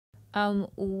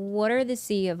What are the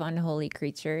sea of unholy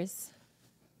creatures?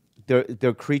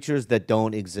 They're creatures that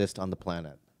don't exist on the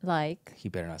planet. Like? He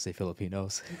better not say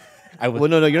Filipinos. Well,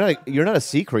 no, you're not a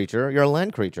sea creature. You're a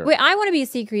land creature. Wait, I want to be a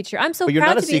sea creature. I'm so But you're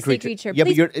proud not to be a sea creature. Yeah,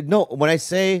 Please. but you're no. When I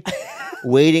say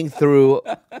wading through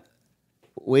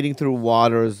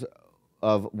waters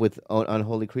with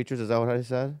unholy creatures, is that what I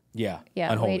said? Yeah.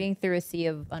 Yeah, unholy. wading through a sea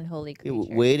of unholy creatures.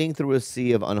 Wading through a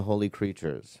sea of unholy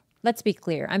creatures. Let's be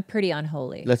clear. I'm pretty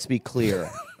unholy. Let's be clear.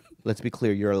 Let's be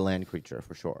clear. You're a land creature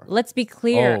for sure. Let's be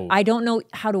clear. Oh. I don't know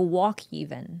how to walk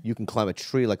even. You can climb a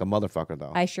tree like a motherfucker,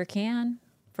 though. I sure can.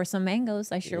 For some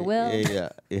mangoes, I sure will.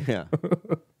 Yeah.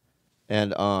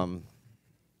 And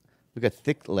we got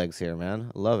thick legs here,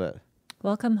 man. I love it.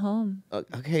 Welcome home.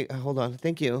 Okay, hold on.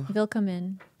 Thank you. Welcome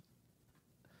in.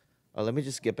 Let me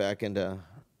just get back into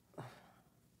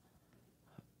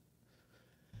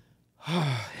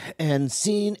and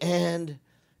scene and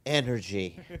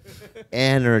energy.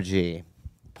 Energy.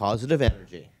 Positive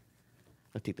energy.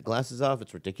 I take the glasses off.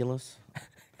 It's ridiculous.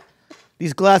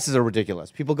 These glasses are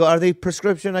ridiculous. People go, "Are they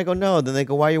prescription?" I go, "No." Then they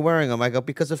go, "Why are you wearing them?" I go,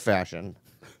 "Because of fashion."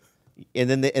 And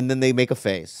then they make a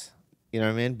face. You know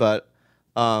what I mean? But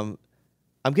I'm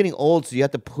getting old, so you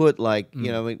have to put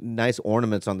nice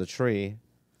ornaments on the tree.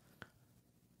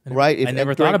 Right? I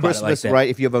never thought about it like that. Right?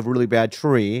 If you have a really bad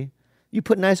tree, you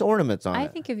put nice ornaments on it. I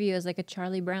think of you as like a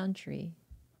Charlie Brown tree.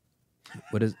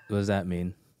 What does that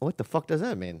mean? What the fuck does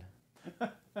that mean?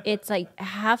 It's like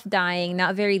half dying,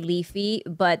 not very leafy,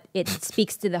 but it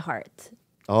speaks to the heart.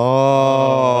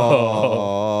 Oh.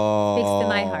 Speaks to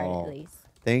my heart, at least.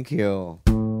 Thank you.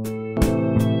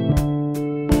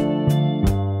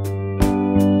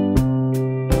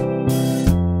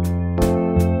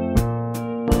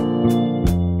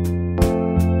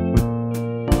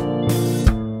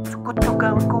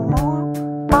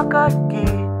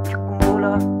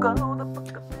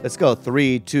 Let's go.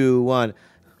 3, 2, 1.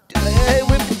 Hey,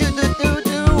 we're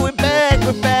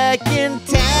back in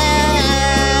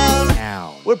town.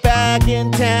 We're back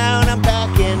in town. I'm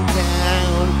back in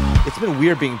town. It's been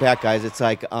weird being back, guys. It's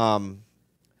like the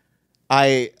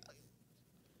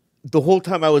whole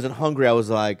time I was in Hungary, I was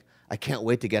like, I can't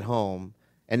wait to get home.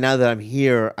 And now that I'm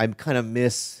here, I kind of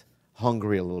miss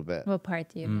Hungary a little bit. What part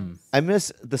do you miss? I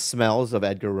miss the smells of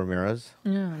Edgar Ramirez.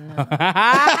 No. Yeah,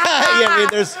 I mean,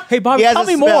 there's. Hey, Bob, he has tell a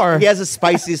me smell- more. He has a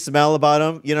spicy smell about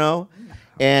him, you know.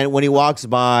 And when he walks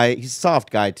by, he's a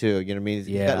soft guy too. You know what I mean? He's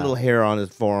got Yeah. little hair on his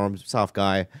forearms. Soft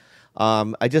guy.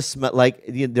 I just smell like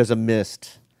there's a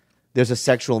mist. There's a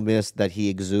sexual mist that he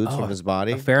exudes from his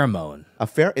body. A pheromone.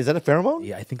 Is that a pheromone?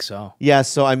 Yeah, I think so. Yeah.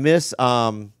 So I miss.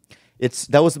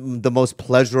 That was the most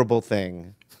pleasurable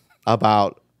thing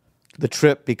about the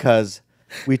trip because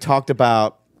we talked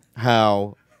about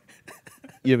how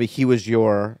he was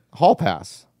your hall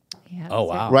pass, Yeah, Oh,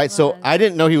 wow. right? So I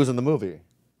didn't know he was in the movie.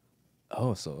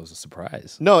 Oh, so it was a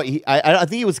surprise. No, I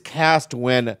think he was cast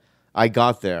when I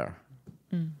got there,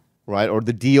 right? Or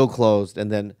the deal closed, and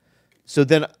then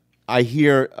I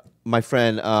hear my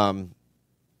friend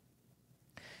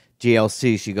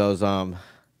GLC. She goes, Oh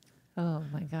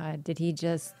my God! Did he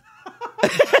just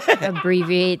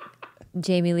abbreviate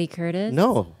Jamie Lee Curtis?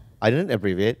 No, I didn't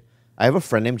abbreviate. I have a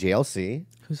friend named JLC.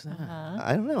 Who's that?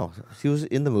 I don't know. She was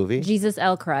in the movie. Jesus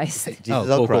L. Christ. Jesus Oh,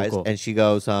 L. cool, Christ. cool. And she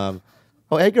goes, oh,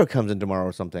 Edgar comes in tomorrow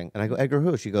or something. And I go, Edgar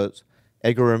who? She goes,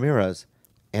 Edgar Ramirez.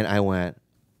 And I went,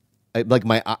 you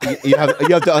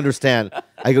have to understand.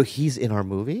 I go, he's in our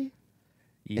movie?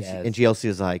 Yes. And GLC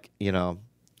is like,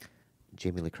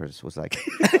 Jamie Lee Curtis was like.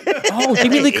 Oh,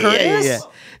 Jamie Lee Curtis? Yeah.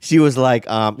 She was like,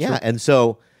 yeah. And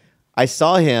so I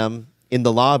saw him in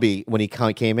the lobby when he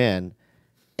came in.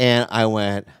 And I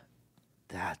went,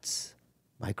 that's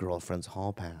my girlfriend's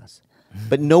hall pass.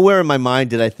 But nowhere in my mind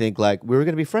did I think like we were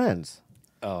going to be friends.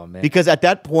 Oh, man. Because at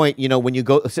that point, when you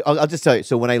go, so I'll just tell you.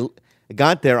 So when I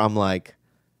got there, I'm like,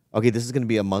 okay, this is going to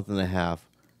be a month and a half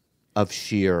of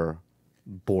sheer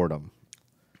boredom.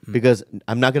 Because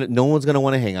no one's going to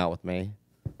want to hang out with me.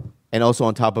 And also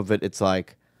on top of it, it's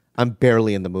like, I'm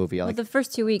barely in the movie. Well, Like, the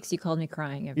first 2 weeks you called me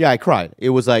crying. yeah, I cried. It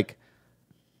was like,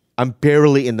 I'm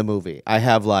barely in the movie. I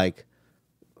have like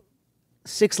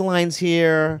 6 lines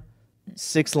here,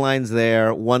 6 lines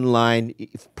there, 1 line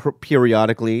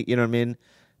periodically, you know what I mean?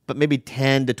 But maybe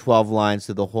 10 to 12 lines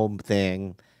to the whole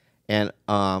thing. And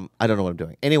I don't know what I'm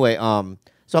doing. Anyway, so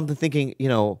I'm thinking, they're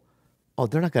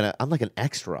not going to, I'm like an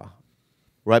extra,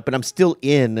 right? But I'm still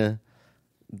in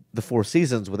the 4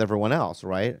 seasons with everyone else,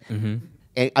 right? Mm-hmm.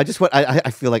 And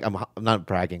I feel like I'm not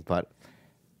bragging, but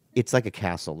it's like a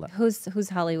castle. Who's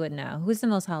Hollywood now? Who's the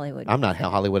most Hollywood? I'm not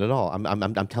Hollywood at all.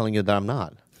 I'm telling you that I'm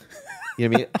not. You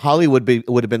know what I mean? Hollywood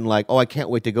would have been like, oh, I can't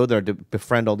wait to go there to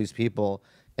befriend all these people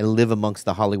and live amongst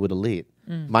the Hollywood elite.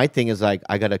 My thing is like,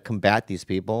 I got to combat these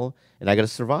people and I got to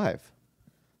survive.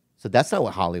 So that's not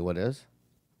what Hollywood is,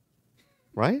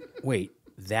 right? Wait,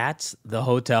 that's the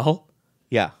hotel?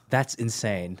 Yeah, That's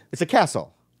insane. it's a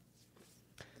castle.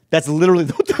 That's literally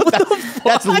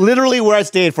that's literally where I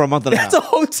stayed for a month and a half. That's a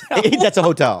hotel. That's a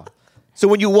hotel. So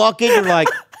when you walk in, you're like,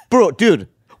 bro, dude,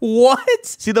 What?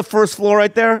 see the first floor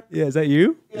right there? Yeah, is that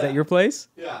you? Is that your place?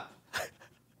 Yeah.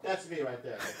 That's me right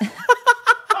there.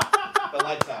 The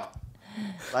lights out.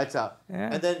 Lights out.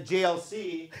 Yeah. And then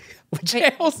JLC.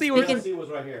 JLC was JLC was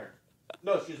right here.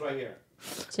 No, she's right here.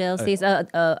 JLC's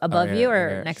above yeah, you or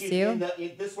yeah. next She's to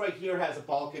you? this right here has a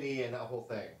balcony and a whole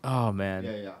thing. Oh man.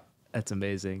 Yeah. That's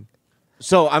amazing.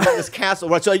 So I'm in this castle,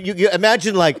 right? So you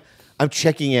imagine like I'm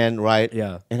checking in, right?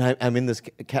 Yeah. And I'm in this.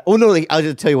 Oh no! Like, I'll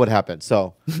just tell you what happened.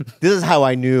 So this is how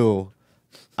I knew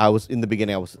I was in the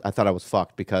beginning. I thought I was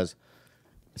fucked because.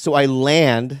 So I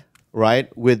land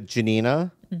right with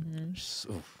Janina.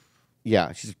 So,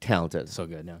 Yeah, she's talented. so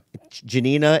good now.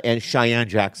 Janina and Cheyenne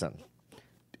Jackson.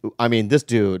 I mean, this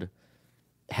dude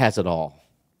has it all.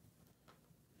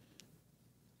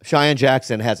 Cheyenne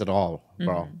Jackson has it all,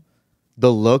 bro.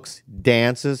 The looks,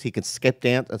 dances. He can skip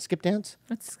dance. Skip dance?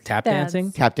 That's Tap that's-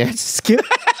 dancing? Tap dance. Skip.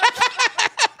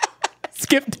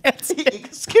 Skip dancing. He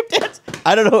can skip dance.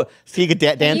 I don't know. So he could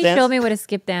dance Can you dance. show me what a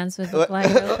skip dance would look like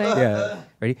real quick? Yeah.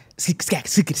 Ready? Skip, skip,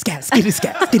 skip, skip, skip,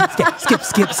 skip, skip,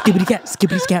 skip, skippity cat,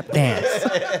 skippity skip dance.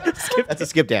 That's a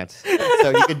skip dance. So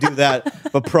you can do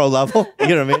that, but pro level. You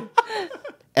know what I mean?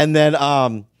 And then,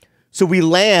 so we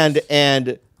land,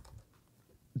 and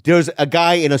there's a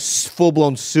guy in a full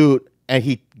blown suit, and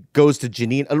he goes to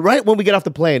Janina right when we get off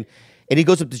the plane, and he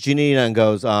goes up to Janina and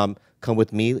goes, "Come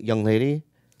with me, young lady."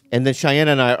 And then Cheyenne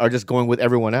and I are just going with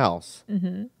everyone else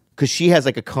because she has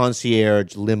like a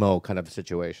concierge limo kind of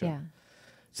situation. Yeah.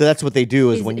 So that's what they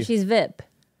do is when you She's VIP.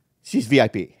 she's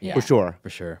VIP Yeah. for sure. For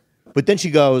sure. But then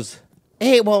she goes,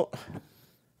 "Hey, well,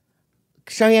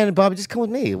 Cheyenne and Bobby, just come with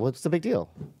me. What's the big deal?"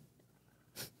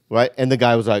 Right? And the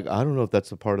guy was like, "I don't know if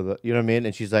that's a part of the, you know what I mean?"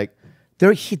 And she's like,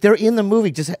 "They're in the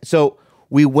movie." Just so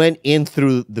we went in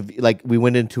through we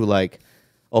went into like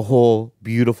a whole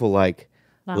beautiful like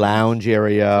lounge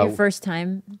area. Your first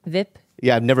time VIP?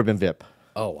 Yeah, I've never been VIP.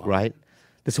 Oh, wow. Right?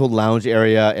 This whole lounge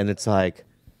area, and it's like,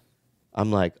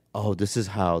 I'm like, oh, this is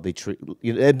how they treat.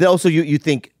 You know, and also, you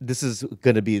think this is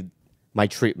gonna be my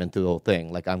treatment through the whole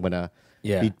thing. Like I'm gonna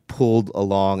be pulled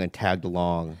along and tagged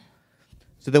along.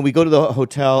 So then we go to the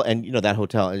hotel, and you know that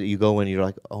hotel. You go in, and you're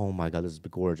like, oh my god, this is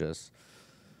gorgeous.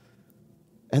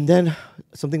 And then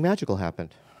something magical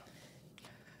happened.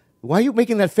 Why are you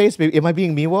making that face, baby? Am I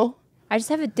being Miwo? I just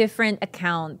have a different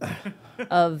account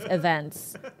of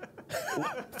events.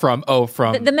 From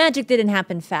The magic didn't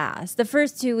happen fast. The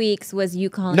first 2 weeks was you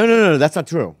calling No, that's not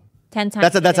true. 10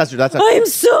 times. That's not true. That's not. I'm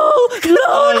so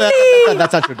lonely.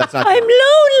 That's not true. That's not. I'm true.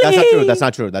 lonely. That's not true. That's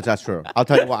not true. That's not true. I'll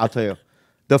tell you what. I'll tell you.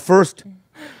 The first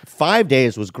 5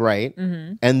 days was great,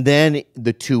 and then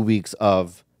the 2 weeks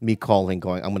of me calling,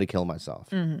 going, I'm going to kill myself.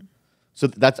 So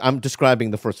I'm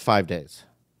describing the first 5 days.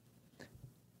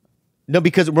 No,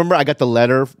 because remember I got the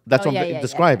letter. That's what I'm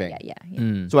describing.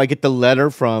 Yeah. So I get the letter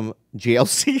from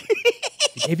GLC.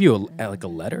 He gave you a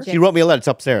letter? She wrote me a letter. It's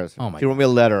upstairs. Oh my She wrote me a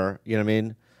letter. You know what I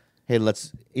mean? Hey,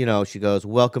 let's. You know, she goes,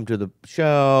 "Welcome to the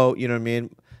show." You know what I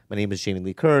mean? My name is Jamie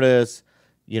Lee Curtis.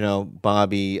 You know,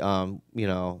 Bobby. You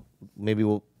know, maybe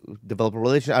we'll develop a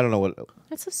relationship. I don't know what.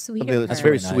 That's so sweet. Something of that's her.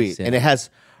 very Nice, sweet, yeah. and it has,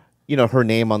 you know, her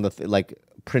name on the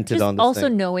printed Just on the also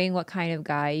thing. knowing what kind of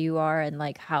guy you are and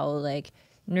like how like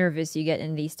nervous you get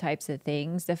in these types of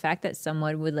things. The fact that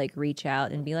someone would like reach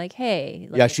out and be like, "Hey,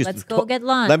 like, Yeah, she's. let's go get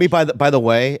lunch." Let me. By the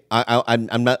way,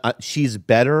 I'm not. She's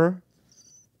better,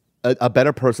 a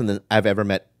better person than I've ever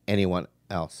met anyone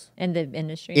else in the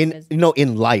industry.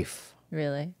 in life,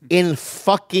 Really? in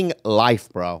fucking life,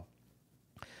 bro.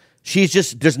 She's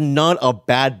just there's not a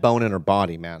bad bone in her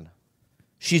body, man.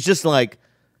 She's just like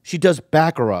she does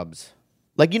back rubs,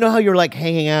 like you know how you're like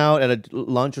hanging out at a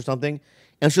lunch or something,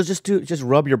 and she'll just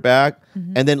rub your back,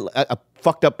 and then a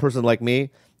fucked up person like me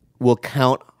will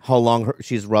count how long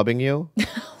she's rubbing you,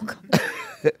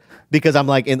 because I'm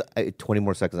like in 20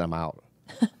 more seconds I'm out.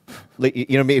 Like you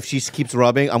know what I mean? If she keeps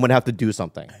rubbing, I'm gonna have to do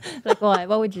something. Like what?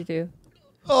 What would you do?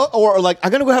 Or like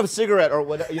I'm gonna go have a cigarette or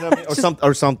whatever, you know what I mean?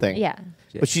 Or something. Yeah.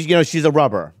 But she's a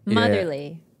rubber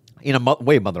Motherly. in a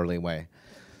way motherly way.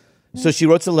 So she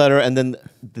wrote a letter, and then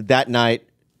that night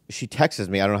she texts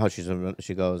me. I don't know how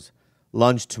she goes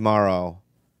lunch tomorrow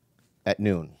at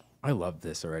noon. I love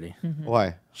this already.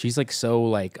 Why? She's like so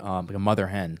like a mother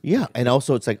hen. Yeah, and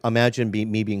also it's like imagine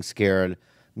me being scared,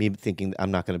 me thinking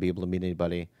I'm not going to be able to meet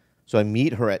anybody. So I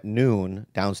meet her at noon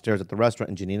downstairs at the restaurant,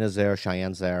 and Janina's there,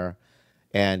 Cheyenne's there,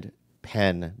 and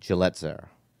Penn Jillette's there.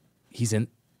 He's in.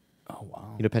 Oh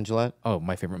wow. You know Penn Jillette? Oh,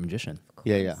 my favorite magician.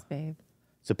 Yeah. Babe.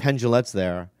 So Penn Jillette's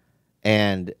there,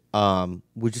 and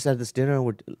we just had this dinner,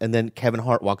 and then Kevin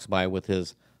Hart walks by with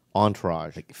his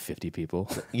entourage. Like 50 people.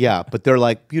 Yeah, but they're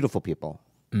like beautiful people.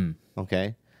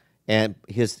 Okay, and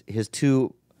his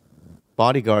two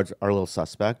bodyguards are a little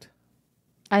suspect.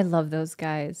 I love those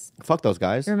guys. Fuck those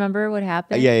guys. Remember what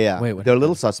happened? Yeah. Wait, what they're a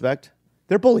little suspect.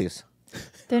 They're bullies.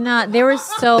 They're not. They were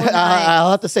so nice.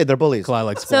 I'll have to say they're bullies.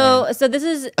 Khalyla, So this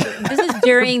is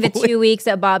during the 2 weeks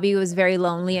that Bobby was very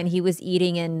lonely and he was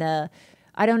eating in the,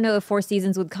 I don't know if Four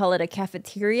Seasons would call it a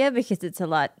cafeteria because it's a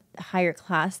lot higher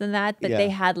class than that, but Yeah. they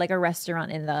had like a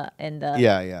restaurant in the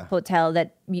Yeah. hotel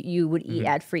that you would eat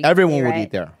at free. Everyone would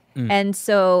eat there. And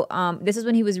so this is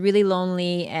when he was really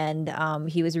lonely and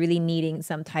he was really needing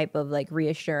some type of like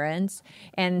reassurance.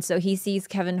 And so he sees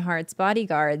Kevin Hart's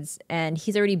bodyguards and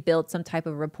he's already built some type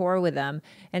of rapport with them.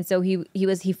 And so he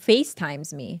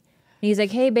FaceTimes me. And he's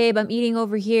like, hey, babe, I'm eating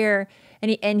over here.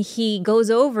 And he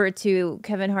goes over to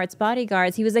Kevin Hart's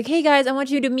bodyguards. He was like, hey, guys, I want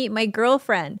you to meet my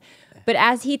girlfriend. But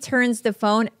as he turns the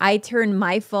phone, I turn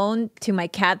my phone to my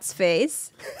cat's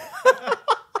face.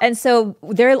 And so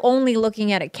they're only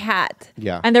looking at a cat.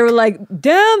 Yeah. And they were like,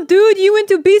 damn, dude, you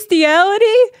into bestiality?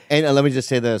 And let me just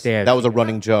say this. Damn. That was a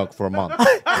running joke for a month.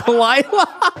 Khalyla.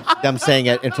 I'm saying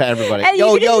it to everybody. And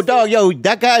Yo, you yo, just- dog, yo,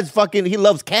 that guy's fucking, he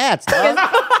loves cats, dog.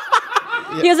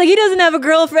 He was like, he doesn't have a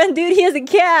girlfriend, dude. He has a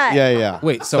cat. Yeah.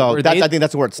 Wait, so were that's, they- I think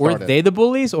that's where it Were started. they the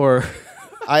bullies or?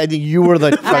 I think you were the,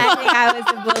 I think I was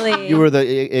the bully.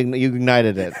 you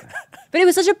ignited it. But it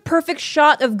was such a perfect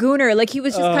shot of Gunnar. Like he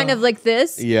was just kind of like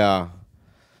this. Yeah.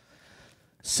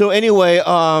 So anyway,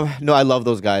 no, I love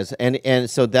those guys, and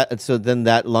so then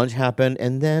that lunch happened,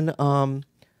 and then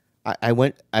I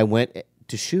went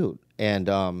to shoot, and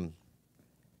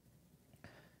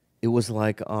it was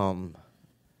like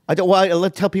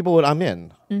let's tell people what I'm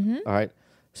in. All right,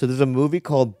 so there's a movie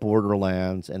called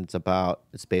Borderlands, and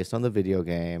it's based on the video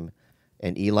game,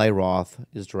 and Eli Roth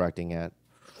is directing it,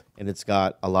 and it's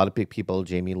got a lot of big people: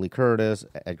 Jamie Lee Curtis,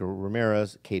 Edgar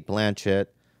Ramirez, Kate Blanchett,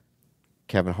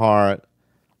 Kevin Hart.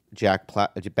 Jack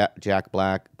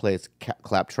Black plays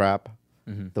Claptrap,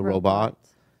 the robot,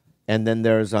 and then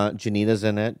there's Janita's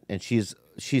in it, and she's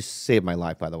saved my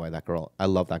life, by the way. That girl, I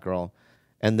love that girl.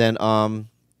 And then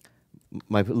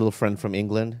my little friend from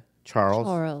England, Charles.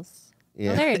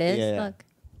 Yeah. Oh, there it is. Yeah. Look.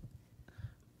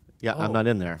 Yeah, I'm not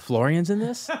in there. Florian's in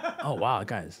this? Oh wow,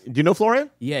 guys. Do you know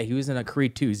Florian? Yeah, he was in a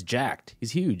Creed 2. He's jacked.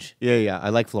 He's huge. Yeah,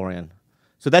 I like Florian.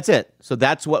 So that's it. So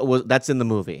that's in the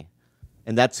movie,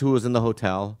 and that's who was in the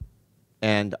hotel,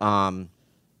 and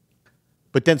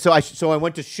but then so I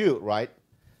went to shoot, right.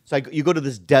 So you go to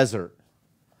this desert,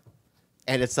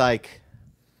 and it's like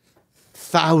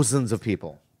thousands of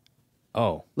people,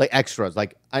 Oh. like extras,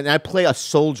 like, and I play a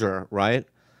soldier, right?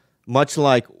 Much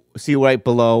like, see right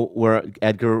below where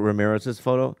Edgar Ramirez's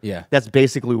photo. Yeah. That's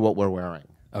basically what we're wearing.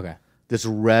 Okay. This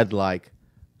red, like,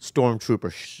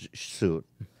 stormtrooper suit,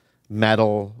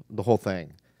 metal, the whole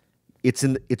thing. It's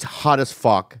hot as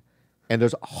fuck, and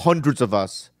there's hundreds of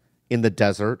us in the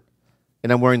desert,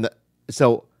 and I'm wearing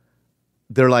so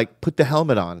they're like, put the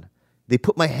helmet on. They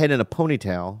put my head in a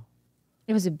ponytail.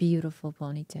 It was a beautiful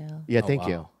ponytail. Yeah, thank wow.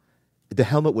 you. The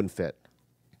helmet wouldn't fit.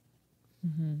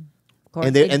 Of course,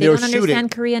 And they they don't were shooting.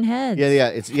 understand Korean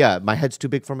heads. Yeah, my head's too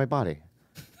big for my body.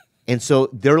 And so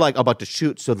they're like about to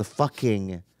shoot, so the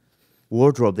fucking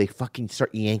wardrobe, they fucking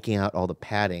start yanking out all the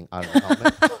padding out of the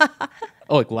helmet.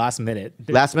 Oh, like last minute.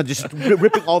 Last minute, just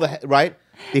ripping all the right?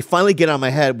 They finally get on my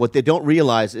head. What they don't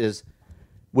realize is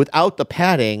without the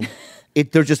padding,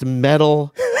 they're just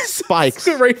metal spikes.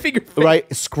 Right finger.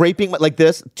 Right? Scraping like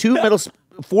this.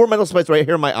 4 metal spikes right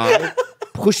here in my eye.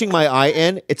 Pushing my eye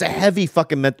in. It's a heavy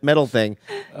fucking metal thing.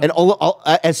 And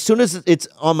as soon as it's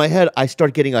on my head, I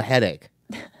start getting a headache.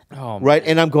 Oh, Right?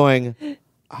 And I'm going,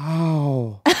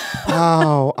 ow,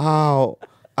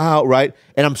 right?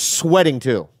 And I'm sweating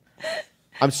too.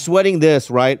 I'm sweating this,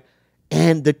 right?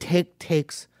 And the take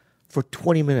takes for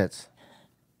 20 minutes.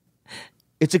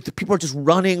 It's like the people are just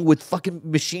running with fucking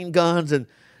machine guns, and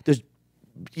there's,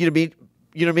 you know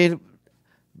what I mean?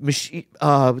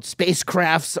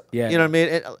 Spacecrafts, Yeah. you know what I mean?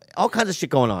 And all kinds of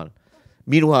shit going on.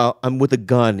 Meanwhile, I'm with a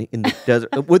gun in the desert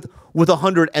with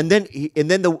 100, and then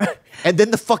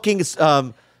the fucking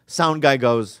sound guy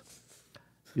goes,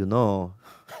 you know,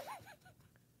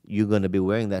 you're going to be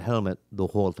wearing that helmet the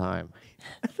whole time.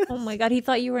 Oh my God, he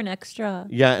thought you were an extra.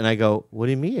 Yeah, and I go, what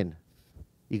do you mean?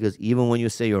 He goes, even when you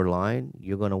say your line,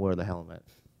 you're going to wear the helmet.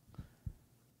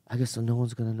 I guess so no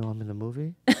one's going to know I'm in the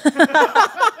movie?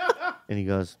 And he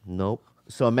goes, nope.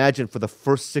 So imagine for the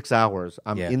first 6 hours,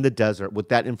 I'm in the desert with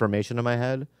that information in my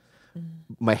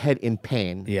head in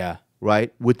pain. Yeah.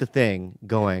 Right? With the thing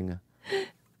going,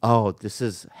 oh, this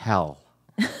is hell.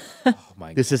 Oh my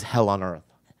God. This is hell on earth.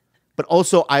 But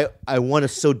also, I want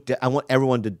I want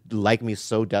everyone to like me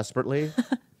so desperately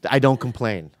that I don't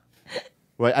complain.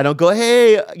 Right? I don't go,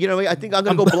 hey, I think I'm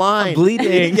gonna go blind. I'm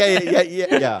bleeding.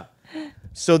 yeah.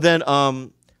 So then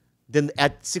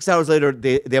at 6 hours later,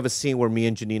 they have a scene where me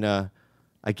and Janina,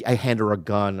 I hand her a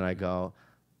gun and I go,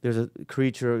 there's a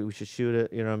creature, we should shoot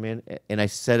it. You know what I mean? And I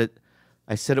said it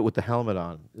with the helmet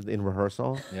on in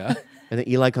rehearsal. Yeah. And then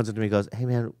Eli comes up to me and goes, hey,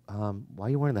 man, why are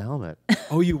you wearing the helmet?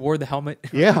 Oh, you wore the helmet?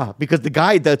 Yeah, because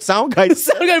the sound guy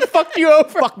fucked you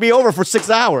over. Fucked me over for 6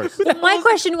 hours. Well, my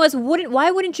question was,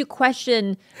 why wouldn't you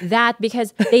question that?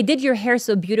 Because they did your hair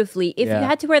so beautifully. If you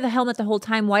had to wear the helmet the whole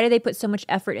time, why did they put so much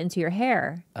effort into your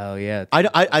hair? Oh, yeah.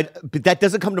 But that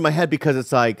doesn't come to my head because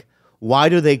it's like, why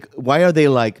are they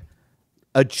like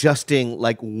adjusting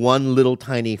like one little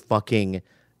tiny fucking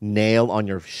nail on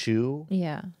your shoe?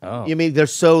 Yeah. Oh. You mean they're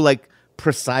so like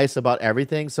precise about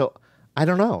everything? So I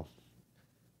don't know.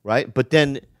 Right? But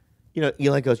then,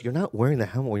 Eli goes, you're not wearing the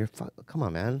helmet. Come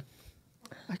on, man.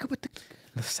 I go, but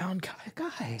The sound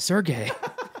guy. Sergey.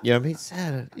 you know what I mean?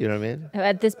 Sad. You know what I mean?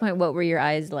 At this point, what were your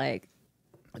eyes like?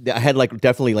 I had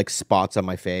definitely spots on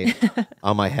my face,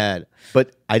 on my head,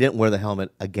 but I didn't wear the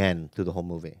helmet again through the whole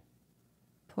movie.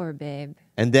 Poor babe.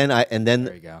 And then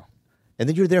There you go. And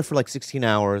then you're there for 16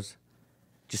 hours,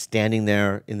 just standing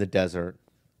there in the desert.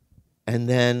 And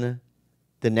then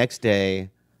the next day,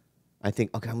 I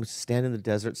think, okay, I'm going to stand in the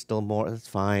desert still more. That's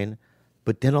fine.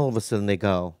 But then all of a sudden they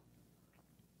go,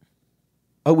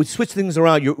 oh, we switch things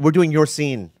around. We're doing your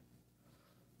scene.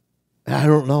 And I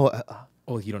don't know.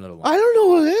 Oh, you don't know the line. I don't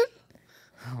know it.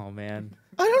 Oh, man.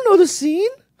 I don't know the scene.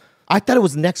 I thought it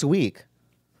was next week.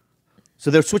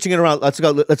 So they're switching it around. Let's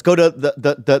go to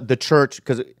the church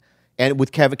and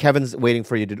with Kevin's waiting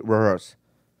for you to rehearse.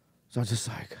 So I'm just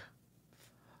like,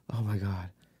 oh my God.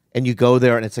 And you go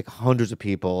there and it's hundreds of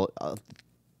people,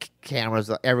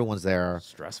 cameras, everyone's there.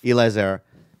 Stressful. Eli's there.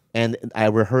 And I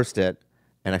rehearsed it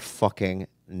and I fucking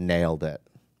nailed it.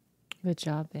 Good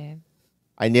job, babe.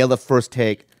 I nailed the first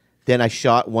take. Then I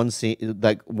shot one scene,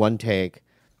 one take,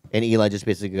 and Eli just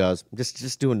basically goes,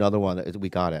 just do another one. We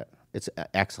got it. It's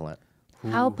excellent.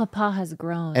 How Papa has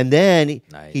grown. And then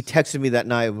Nice. he texted me that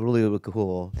night, really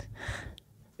cool.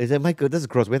 Is that my good? This is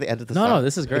gross. We have to edit this. No, out.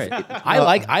 this is great.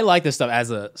 I like this stuff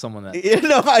as someone that.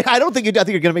 No, I don't think you do. I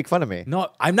think you're gonna make fun of me. No,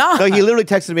 I'm not. So he literally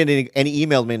texted me and he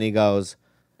emailed me and he goes,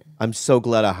 "I'm so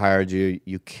glad I hired you.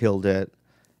 You killed it."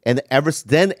 And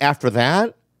then after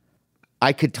that,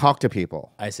 I could talk to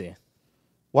people. I see.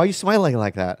 Why are you smiling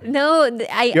like that? No,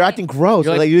 You're acting gross.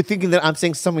 You're You're thinking that I'm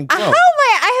saying something gross. How am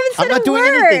I? I haven't said I'm not a doing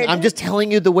word. anything. I'm just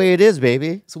telling you the way it is,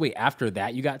 baby. So wait, after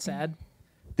that you got sad?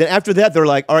 Then after that, they're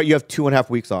like, all right, you have 2.5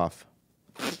 weeks off.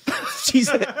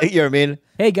 Jesus. You know what I mean?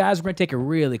 Hey guys, we're gonna take a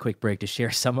really quick break to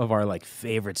share some of our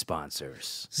favorite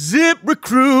sponsors.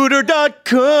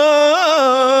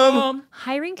 ZipRecruiter.com.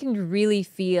 Hiring can really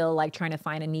feel like trying to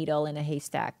find a needle in a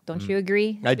haystack. Don't you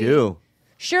agree? I do.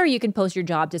 Sure, you can post your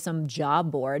job to some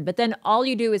job board, but then all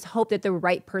you do is hope that the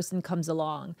right person comes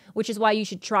along, which is why you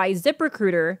should try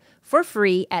ZipRecruiter for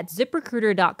free at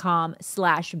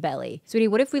ZipRecruiter.com/belly. Sweetie,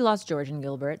 what if we lost George and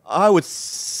Gilbert? I would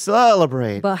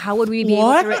celebrate. But how would we be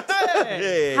able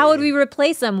to how would we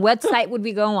replace them? What site would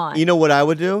we go on? You know what I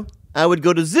would do? I would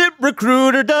go to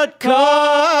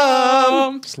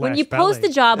ZipRecruiter.com. When you post the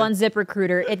job on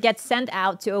ZipRecruiter, it gets sent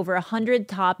out to over 100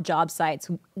 top job sites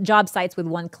with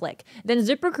one click. Then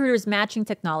ZipRecruiter's matching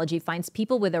technology finds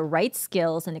people with the right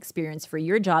skills and experience for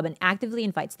your job and actively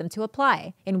invites them to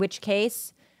apply. In which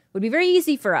case, would be very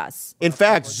easy for us. In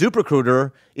fact,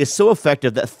 ZipRecruiter is so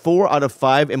effective that 4 out of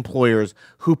 5 employers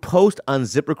who post on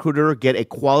ZipRecruiter get a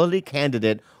quality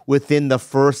candidate within the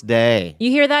first day.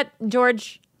 You hear that,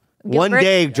 George? One Gilbert?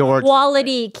 day, George.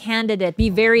 Quality candidate. Be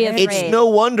very afraid. It's no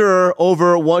wonder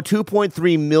over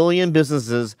 2.3 million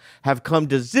businesses have come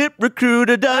to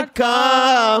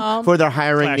ZipRecruiter.com for their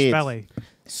hiring needs. Belly.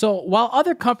 So while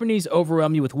other companies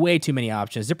overwhelm you with way too many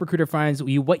options, ZipRecruiter finds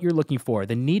you what you're looking for,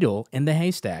 the needle in the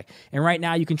haystack. And right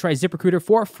now you can try ZipRecruiter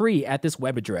for free at this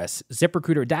web address,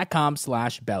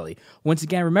 ZipRecruiter.com/belly. Once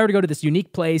again, remember to go to this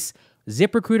unique place,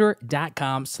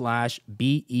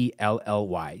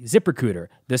 ZipRecruiter.com/BELLY. ZipRecruiter,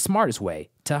 the smartest way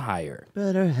to hire.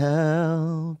 Better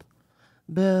help.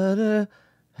 better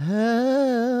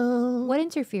help. What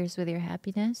interferes with your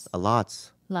happiness?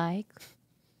 Lots. Like?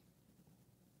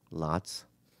 Lots.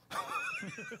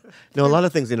 No, a lot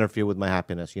of things interfere with my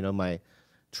happiness. You know, my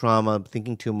trauma,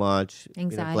 thinking too much,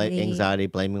 Anxiety. anxiety,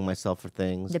 blaming myself for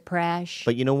things. Depression.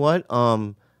 But you know what?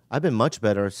 I've been much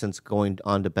better since going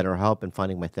on to BetterHelp and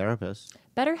finding my therapist.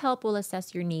 BetterHelp will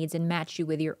assess your needs and match you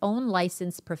with your own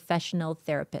licensed professional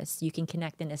therapist. You can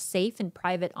connect in a safe and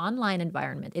private online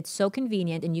environment. It's so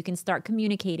convenient, and you can start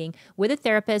communicating with a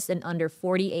therapist in under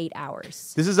 48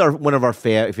 hours. This is one of our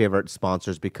favorite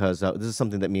sponsors because this is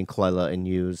something that me and Khalyla and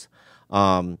use.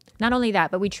 Not only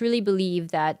that, but we truly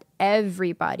believe that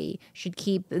everybody should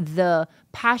keep the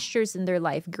pastures in their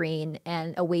life green,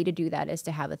 and a way to do that is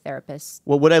to have a therapist.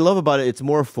 Well, what I love about it, it's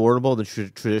more affordable than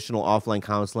traditional offline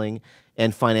counseling,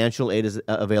 and financial aid is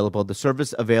available. The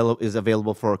service is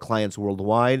available for our clients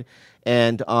worldwide,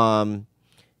 and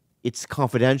it's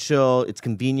confidential, it's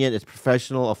convenient, it's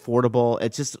professional, affordable.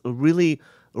 It's just really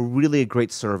a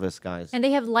great service, guys. And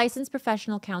they have licensed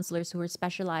professional counselors who are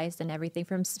specialized in everything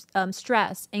from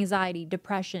stress, anxiety,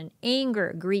 depression,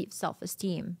 anger, grief,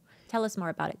 self-esteem. Tell us more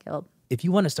about it, Gilb. If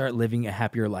you want to start living a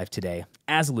happier life today,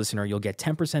 as a listener, you'll get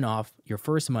 10% off your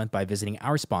first month by visiting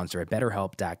our sponsor at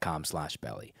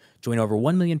betterhelp.com/belly. Join over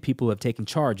 1 million people who have taken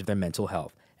charge of their mental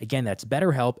health. Again, that's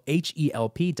betterhelp,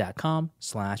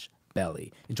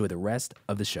 HELP.com/belly. Enjoy the rest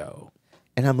of the show.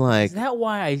 And I'm like, Is that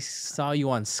why I saw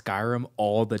you on Skyrim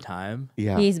all the time?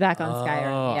 yeah. He's back on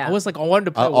Skyrim. Yeah. I was like, I wanted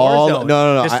to play No, Warzone.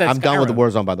 no. Just said I'm done with the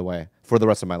Skyrim. Warzone, by the way, for the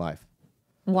rest of my life.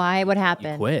 Why? What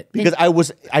happened? Quit. Because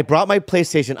I brought my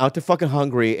PlayStation out to fucking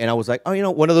Hungary, and I was like, oh, you know,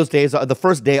 one of those days, the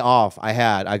first day off I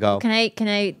had, I go, Can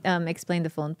I explain the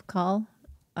phone call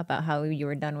about how you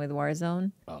were done with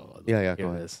Warzone? yeah, Here go it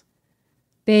ahead. is.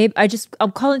 Babe,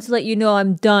 I'm calling to let you know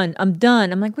I'm done. I'm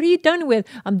like, what are you done with?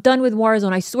 I'm done with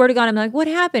Warzone. I swear to God. I'm like, what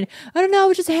happened? I don't know. I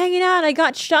was just hanging out and I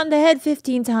got shot in the head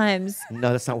 15 times.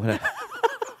 No, that's not what it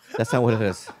That's not what it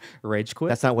is. Rage quit?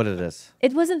 That's not what it is.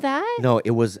 It wasn't that? No,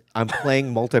 it was, I'm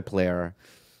playing multiplayer,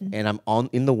 and I'm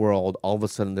in the world. All of a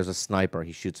sudden, there's a sniper.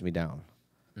 He shoots me down.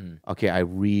 Okay,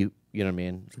 you know what I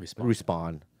mean?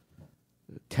 Respawn.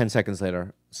 10 seconds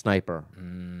later, sniper.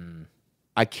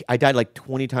 I died like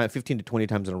 15 to 20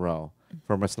 times in a row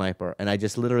from a sniper, and I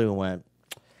just literally went,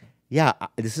 yeah,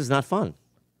 this is not fun.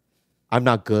 I'm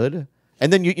not good.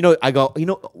 And then, I go,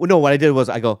 no, what I did was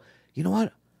I go, you know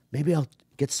what? Maybe I'll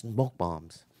get smoke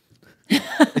bombs.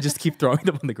 I just keep throwing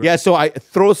them on the ground. Yeah, so I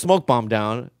throw a smoke bomb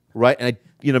down, right? And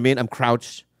you know what I mean? I'm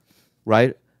crouched,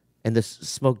 right? And the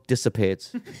smoke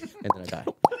dissipates, and then I die.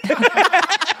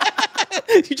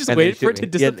 You just And waited they for it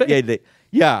shoot to me. dissipate?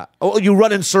 Yeah. Oh, you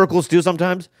run in circles too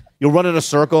sometimes? You'll run in a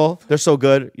circle. They're so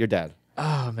good, you're dead.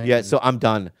 Oh, man. Yeah, so I'm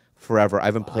done forever. I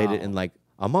haven't played it in like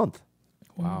a month.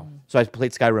 Wow. So I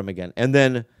played Skyrim again. And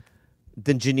then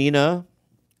Janina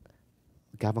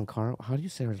Gavankar, how do you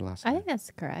say her last I name? think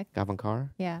that's correct.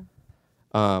 Gavankar? Yeah.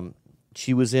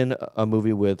 She was in a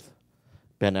movie with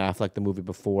Ben Affleck, the movie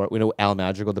before. We know Al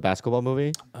Madrigal, the basketball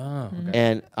movie. Oh, okay.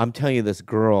 And I'm telling you, this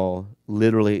girl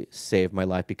literally saved my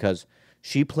life because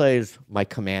she plays my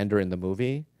commander in the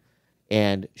movie,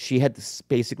 and she had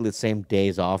basically the same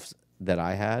days off that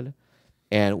I had,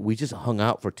 and we just hung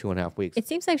out for 2.5 weeks. It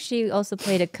seems like she also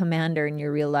played a commander in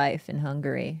your real life in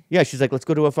Hungary. Yeah, she's like, let's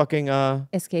go to a fucking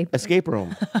Escape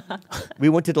room. We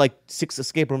went to like 6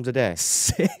 escape rooms a day.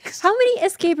 6? How many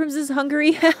escape rooms does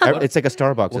Hungary have? It's like a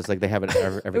Starbucks. It's like they have it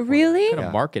every corner. Really? What kind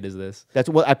of market is this?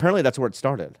 Apparently that's where it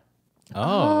started.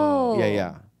 Oh.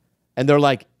 Yeah. And they're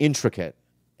like intricate.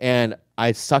 And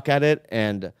I suck at it,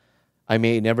 and I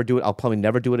may never do it. I'll probably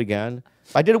never do it again.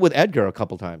 I did it with Edgar a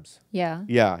couple times. Yeah.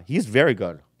 Yeah, he's very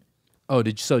good. Oh,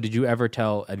 did you ever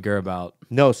tell Edgar about...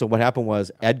 No, so what happened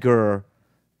was Edgar,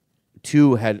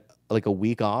 too, had like a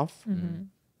week off. Mm-hmm.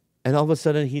 And all of a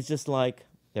sudden, he's just like,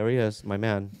 there he is, my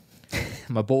man,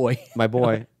 my boy? my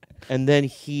boy. And then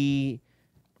he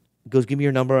goes, give me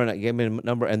your number. And I gave him a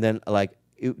number. And then like,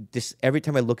 every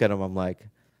time I look at him, I'm like,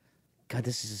 God,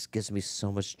 this just gives me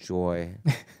so much joy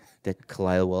that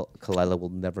Khalyla will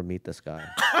never meet this guy.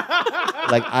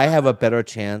 Like, I have a better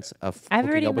chance of I've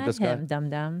hooking already up with met this guy. him, Dum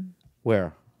Dum.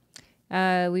 Where?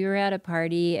 We were at a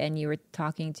party and you were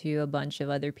talking to a bunch of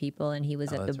other people, and he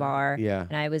was at the bar. Yeah.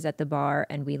 And I was at the bar,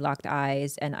 and we locked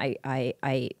eyes, and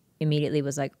I immediately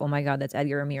was like, oh my God, that's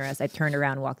Edgar Ramirez. I turned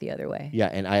around and walked the other way. Yeah,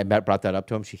 and I brought that up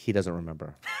to him. He doesn't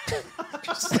remember.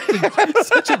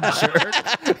 Such a jerk.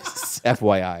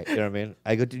 FYI, you know what I mean?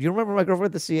 I go, do you remember my girlfriend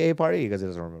at the CA party? He goes, he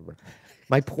doesn't remember.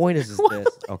 My point is this,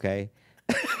 okay?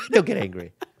 Don't get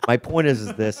angry. My point is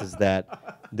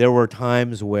that there were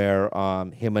times where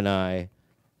him and I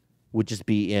would just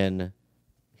be in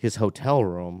his hotel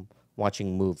room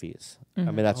watching movies. I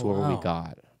mean, that's where we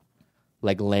got,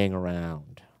 like laying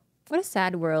around. What a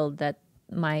sad world that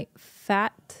my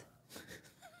fat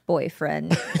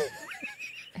boyfriend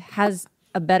has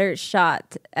a better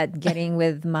shot at getting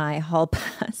with my hall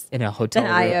pass In a hotel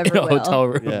than room. I ever In a will. hotel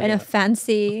room. Yeah. In a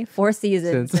fancy Four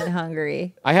Seasons in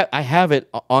Hungary. I have it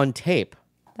on tape.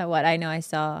 That what I know I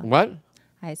saw. What?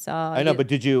 I saw. I know, you, but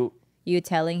did you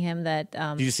telling him that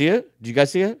did you see it? Did you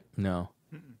guys see it? No.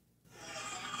 We were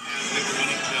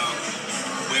running a joke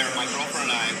where my girlfriend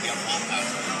and I, we have hall pass.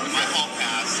 My hall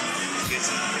pass is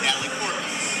Natalie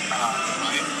Portman,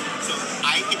 right? So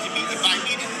I get to meet, if I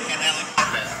meet Natalie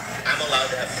Portman, I'm allowed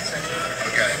to have sex with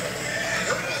her. Okay.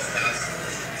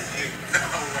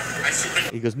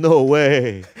 He goes, no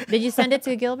way. Did you send it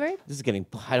to Gilbert? This is getting.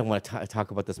 I don't want to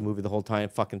talk about this movie the whole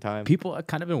fucking time. People have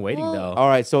kind of been waiting, though. All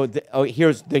right, so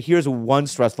here's one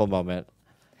stressful moment.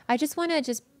 I just want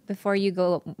to before you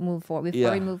go move forward,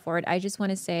 Yeah. we move forward, I just want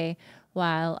to say,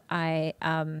 while I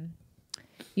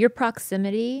your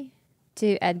proximity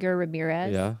to Edgar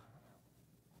Ramirez Yeah,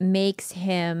 makes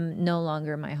him no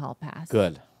longer my hall pass.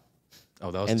 good.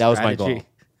 Oh, that was And the that was my strategy. goal.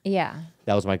 Yeah.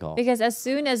 That was my goal. Because as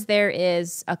soon as there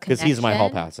is a Because connection, he's my hall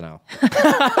pass now.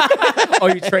 Oh,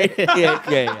 you traded?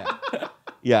 yeah.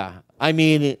 Yeah. I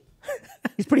mean,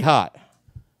 he's pretty hot.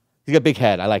 He's got a big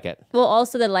head. I like it. well,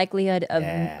 also the likelihood of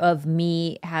Yeah. of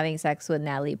me having sex with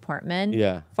Natalie Portman,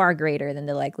 Yeah. far greater than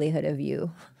the likelihood of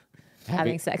you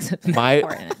having sex with My- Natalie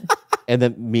Portman. And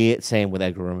then me, same with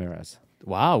Edgar Ramirez.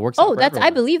 Wow, works out Oh, for that's I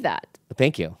everyone. believe that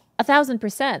Thank you.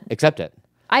 1,000%. Accept it.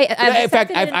 I've in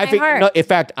fact, accepted it in my think heart. no, in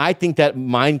fact, I think that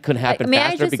mine could happen May I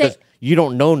faster just because say- you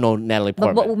don't know no Natalie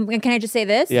Portman. But can I just say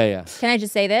this? Yeah. Can I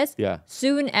just say this? Yeah.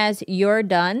 Soon as you're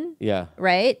done, Yeah.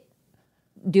 right,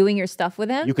 doing your stuff with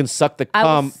him, You can suck the I will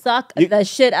cum. suck you- the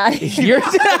shit out of you.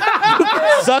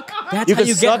 Suck. That's you how can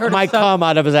you get suck her to my suck- cum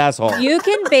out of his asshole. You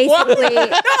can basically.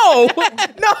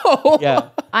 No. Yeah.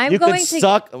 I'm you going can to-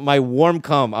 suck my warm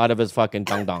cum out of his fucking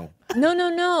dong dong.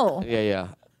 No. Yeah.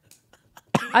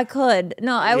 I could.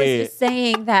 No, I was Yeah. just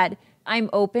saying that I'm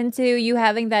open to you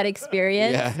having that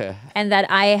experience, Yeah. and that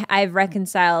I've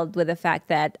reconciled with the fact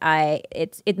that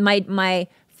my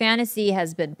fantasy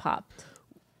has been popped.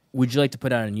 Would you like to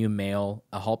put out a new male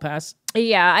hall pass?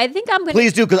 Yeah, I think I'm gonna.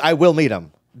 Please do, because I will meet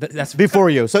him That's before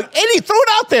you. So, any, throw it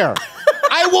out there.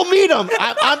 I will meet him.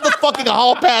 I'm the fucking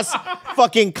hall pass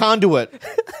fucking conduit.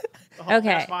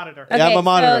 Okay. Monitor. Yeah, I'm a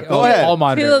monitor. Go ahead. All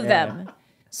monitor. Two of yeah. them.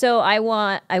 So I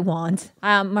want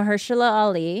Mahershala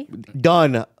Ali.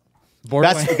 Done.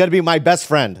 Borderline. That's going to be my best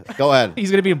friend. Go ahead.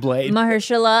 He's gonna be a Blade.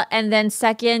 Mahershala, and then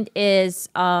second is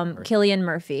Cillian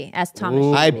Murphy as Thomas.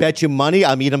 Ooh. I bet you money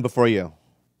I'll meet him before you.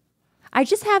 I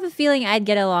just have a feeling I'd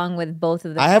get along with both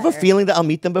of them. I have a better. feeling. feeling that I'll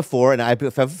meet them before, and I have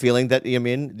a feeling that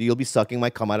you'll be sucking my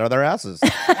cum out of their asses.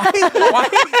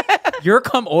 Your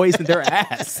cum always in their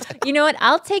ass. You know what?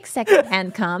 I'll take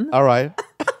secondhand cum. All right.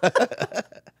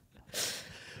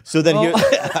 So then here.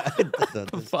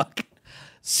 Fuck.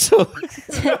 So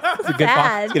It's a good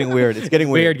Bad. it's getting weird. It's getting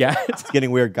Weird, weird. guys. It's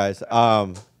getting weird, guys.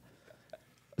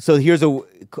 So here's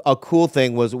a cool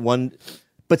thing was one,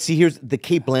 but see, here's the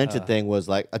Kate Blanchett thing was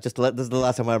like this is the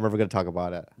last time I'm ever going to talk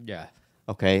about it. Yeah.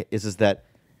 Okay, is that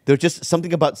there's just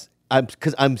something about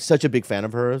because I'm such a big fan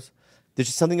of hers. There's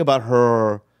just something about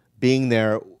her being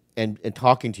there and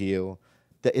talking to you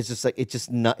that it's just like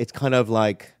it's kind of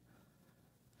like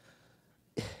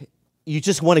you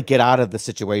just want to get out of the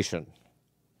situation.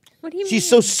 What do you mean? She's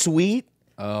so sweet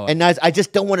and nice. I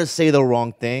just don't want to say the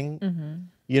wrong thing.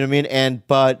 You know what I mean?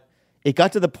 But it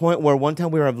got to the point where one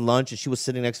time we were having lunch and she was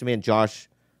sitting next to me, and Josh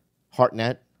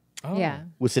Hartnett Yeah.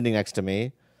 was sitting next to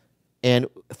me, and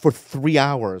for 3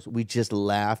 hours we just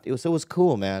laughed. It was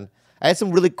cool, man. I had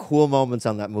some really cool moments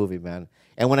on that movie, man.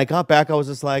 And when I got back, I was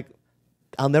just like,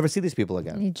 I'll never see these people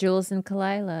again. Jules and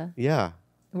Khalyla. Yeah.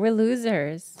 We're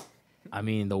losers. I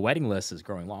mean, the wedding list is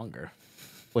growing longer.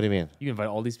 What do you mean? You can invite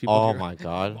all these people. Oh here. my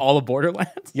god. All of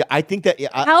Borderlands. Yeah, I think that. Yeah.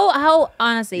 How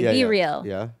honestly, yeah, be yeah, real.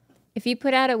 Yeah. If you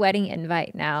put out a wedding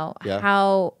invite now, Yeah.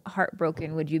 how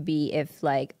heartbroken would you be if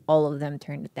like all of them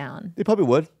turned it down? They probably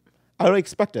would. I already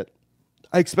expect it.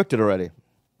 I expect it already.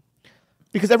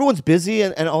 Because everyone's busy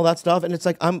and all that stuff, and it's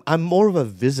like I'm more of a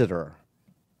visitor.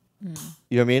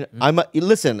 You know what I mean?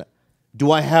 Listen,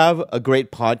 do I have a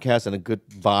great podcast and a good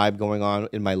vibe going on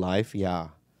in my life? Yeah.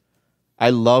 I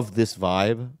love this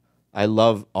vibe. I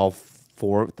love all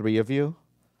three of you.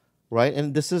 Right?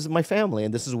 And this is my family,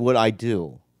 and this is what I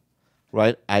do.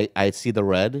 Right? I see the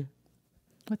red,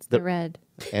 What's the red?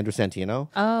 Andrew Santino.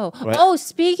 Oh, Right. oh!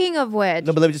 Speaking of which,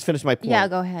 No, but let me just finish my point. Yeah,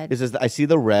 go ahead. It says that I see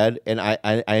the red, and I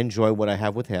enjoy what I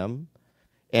have with him,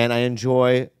 and I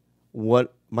enjoy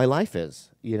what my life is.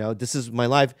 You know, this is my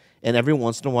life, and every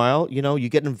once in a while, you know, you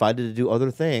get invited to do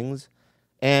other things,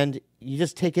 and you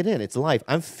just take it in. It's life.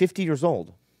 I'm 50 years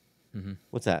old.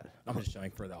 What's that? I'm just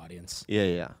showing for the audience.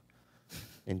 Yeah.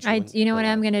 You know what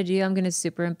I'm gonna do? I'm gonna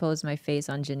superimpose my face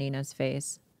on Janina's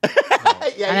face,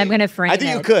 Yeah, and I'm gonna frame I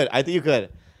think it. you could.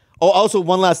 Oh, also,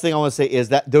 one last thing I want to say is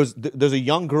that there's a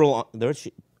young girl.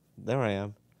 There I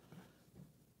am.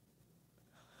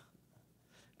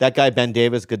 That guy, Ben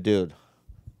Davis, good dude.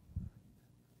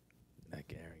 Okay,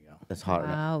 there we go. That's hot.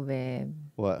 Right? Wow, babe.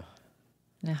 What?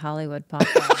 The Hollywood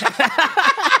podcast.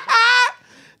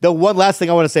 The one last thing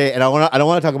I want to say, and I don't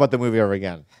want to talk about the movie ever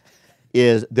again,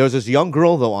 is there's this young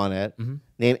girl though on it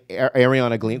named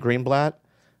Ariana Greenblatt.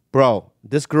 Bro,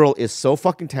 this girl is so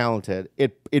fucking talented.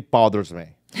 It bothers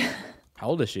me. How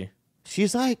old is she?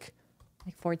 She's like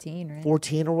 14, right?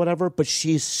 14 or whatever, but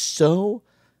she's so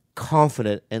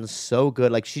confident and so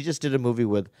good. Like she just did a movie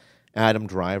with Adam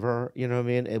Driver, you know what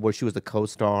I mean, where she was the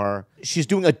co-star. She's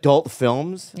doing adult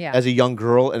films as a young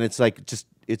girl, and it's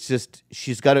just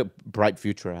she's got a bright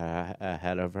future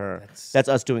ahead of her. That's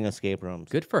us doing escape rooms.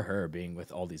 Good for her being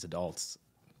with all these adults.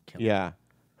 Yeah,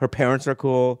 her parents are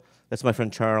cool. That's my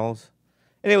friend Charles.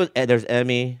 And it was there's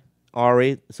Emmy,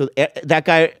 Ari. So that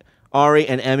guy Ari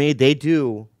and Emmy, they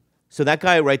do. So that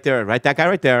guy right there, that guy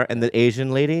right there, and the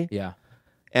Asian lady,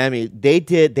 Emmy, they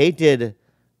did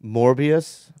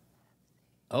Morbius.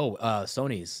 Oh,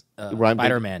 Sony's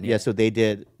Spider-Man. Yeah, so they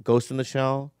did Ghost in the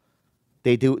Shell.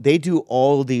 They do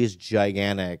all these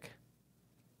gigantic.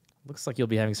 Looks like you'll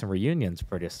be having some reunions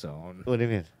pretty soon. What do you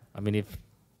mean? I mean, if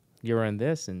you're in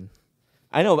this and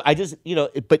I know, I just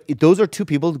but those are two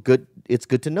people good. It's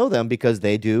good to know them because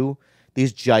they do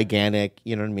these gigantic,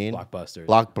 you know what I mean?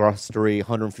 Blockbustery,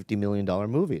 $150 million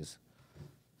movies.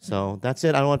 So that's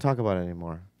it. I don't want to talk about it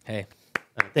anymore. Hey,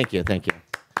 thank you.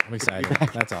 I'm excited.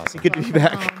 That's awesome. Good to be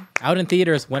back. Out in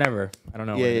theaters whenever. I don't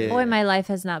know. Boy, my life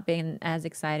has not been as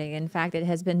exciting. In fact, it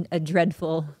has been a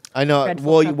dreadful. I know.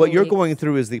 Dreadful Well, couple what you're weeks. going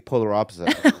through is the polar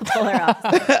opposite. Polar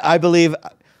opposite. I believe.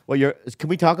 Well, can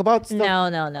we talk about stuff?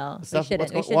 No. Stuff- We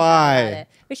what's shouldn't. go- Why? Talk about it.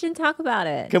 We shouldn't talk about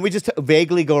it. Can we just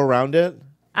vaguely go around it?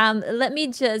 Let me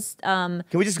just. Can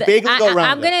we just vaguely go around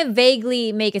I'm it? going to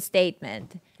vaguely make a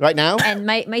statement. Right now? And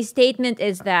my statement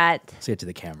is that Say it to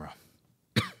the camera.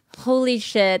 holy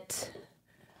shit,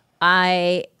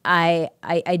 I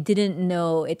didn't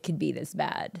know it could be this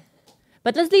bad.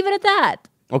 But let's leave it at that.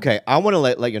 Okay, I want to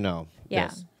let you know. Yeah.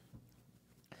 This,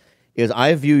 is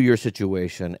I view your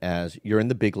situation as you're in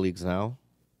the big leagues now.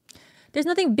 There's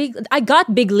nothing big. I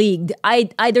got big leagued.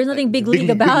 There's nothing big league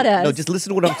about us. No, just listen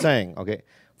to what I'm saying. Okay,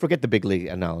 forget the big league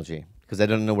analogy because I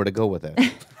don't know where to go with it.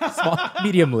 Small,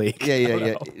 medium league.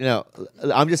 Yeah. No,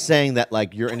 I'm just saying that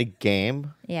like you're in a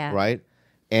game, Yeah. right?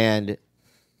 And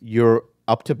you're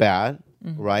up to bat,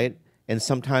 right? And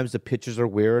sometimes the pitches are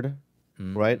weird,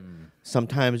 right?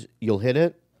 Sometimes you'll hit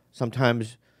it.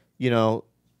 Sometimes, you'll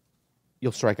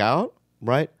strike out,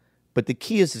 right? But the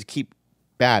key is to keep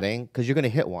batting because you're going to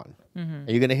hit one. And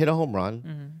you're going to hit a home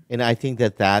run. And I think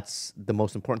that that's the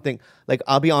most important thing. Like,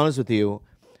 I'll be honest with you.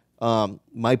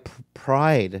 My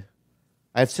pride,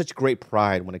 I have such great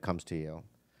pride when it comes to you.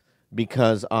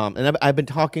 Because, and I've been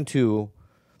talking to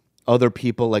other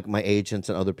people, like my agents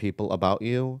and other people about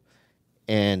you.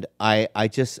 And I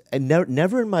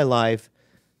never in my life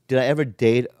did I ever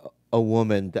date a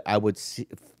woman that I would see,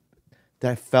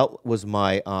 that I felt was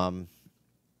my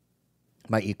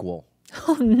equal.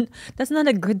 Oh, that's not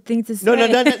a good thing to say. No,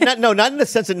 not in the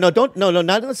sense that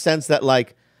not in the sense that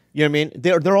like, you know what I mean?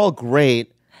 They're all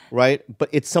great, right? But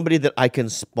it's somebody that I can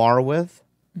spar with,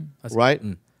 right?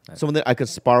 Someone that I can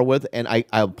spar with, and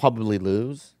I'll probably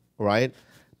lose, right?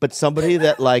 But somebody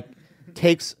that like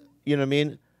takes, you know what I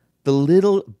mean, the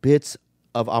little bits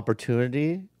of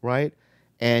opportunity, right?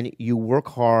 And you work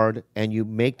hard and you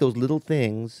make those little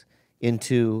things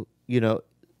into,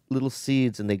 little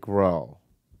seeds and they grow.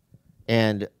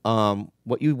 And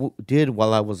what you did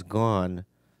while I was gone,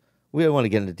 we don't want to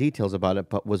get into details about it,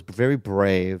 but was very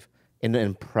brave and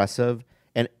impressive.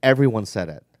 And everyone said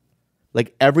it.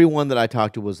 Like everyone that I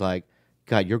talked to was like,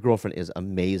 God, your girlfriend is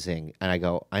amazing. And I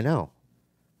go, I know.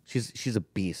 She's a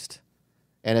beast.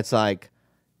 And it's like,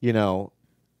 you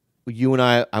and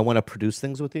I want to produce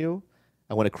things with you.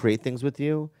 I want to create things with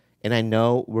you. And I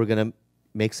know we're going to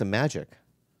make some magic.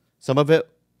 Some of it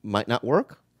might not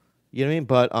work. You know what I mean?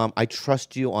 But I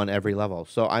trust you on every level.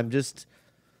 So I'm just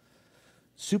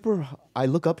I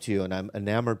look up to you and I'm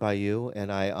enamored by you.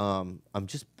 And I'm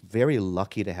just very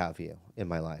lucky to have you in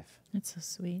my life. That's so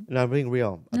sweet. And I'm being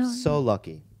real. I'm so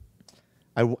lucky.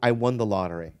 I won the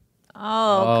lottery.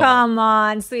 Oh, come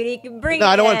on, sweetie. Bring No, it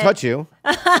I don't want to in. touch you.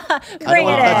 Bring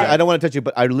it in. I don't want to touch you,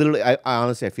 but I literally, I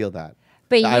honestly, I feel that.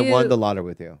 But I you- won the lottery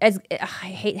with you. I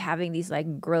hate having these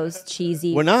like gross,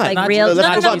 cheesy. We're not. Like Not- real. let's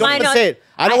No, move no, on. no, Don't say it.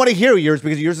 I don't want to hear yours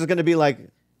because yours is going to be like,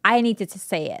 I need to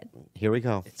say it. here we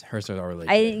go. Hers are really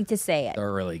I good. need to say it.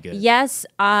 They're really good. Yes,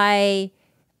 I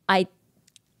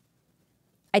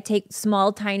take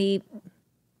small, tiny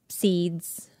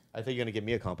seeds I thought you were going to give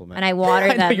me a compliment. and I water I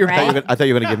know them, you're right? I thought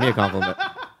you were going to give me a compliment.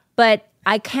 But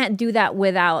I can't do that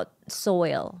without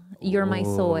soil. You're my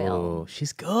soil. Oh,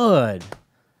 she's good.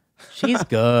 She's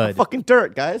good. Fucking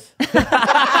dirt, guys.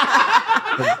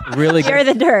 Really You're good.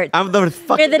 the dirt. I'm the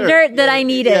fucking You're the dirt that I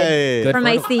needed Yeah. for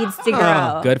my seeds to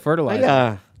grow. Good fertilizer.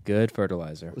 Yeah. Good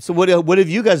fertilizer. So what have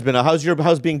you guys been?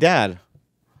 How's being dad?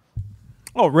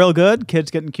 Oh, real good.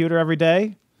 Kid's getting cuter every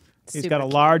day. He's got a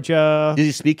Super large. Did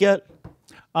you speak yet?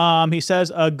 He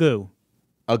says a goo.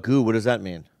 A goo. What does that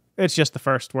mean? It's just the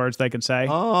first words they can say.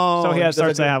 Oh, so he does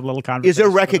starts it- to have little conversations. Is there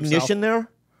with recognition there?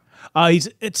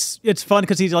 himself. It's fun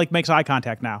because he's like makes eye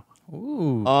contact now.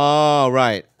 Ooh. Oh,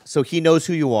 right. So he knows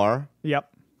who you are. Yep.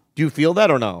 Do you feel that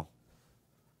or no?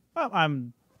 Well,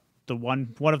 I'm the one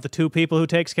of the two people who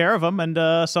takes care of him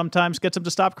and sometimes gets him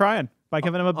to stop crying by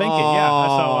giving him a binky.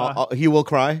 Yeah. So, He will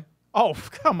cry. oh,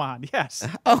 come on. Yes.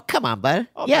 Oh, come on, bud.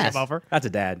 I'll take him over. That's a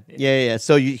dad. Yeah.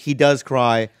 So he does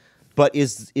cry, but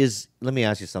is let me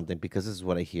ask you something because this is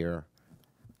what I hear.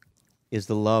 Is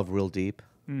the love real deep?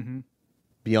 Mm-hmm.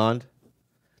 Beyond,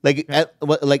 like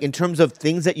like in terms of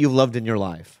things that you've loved in your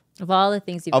life, Of all the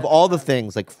things you've of done. all the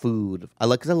things like food,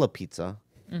 because I love pizza,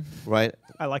 right?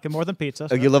 I like it more than pizza.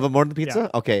 Oh, you love it more than pizza?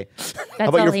 Yeah. Okay.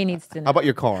 That's all he needs to know. How about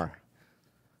your car?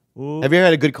 Ooh, Have you ever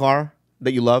had a good car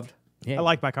that you loved? Yeah. I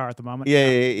like my car at the moment.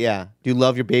 Yeah. Do you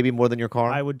love your baby more than your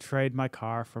car? I would trade my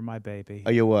car for my baby.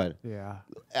 Oh, you would. Yeah.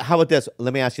 How about this?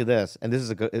 Let me ask you this, and this is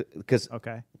a good because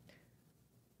Okay.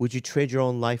 would you trade your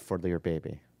own life for your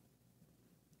baby?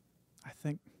 I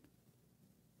think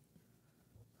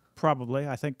probably.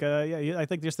 I think I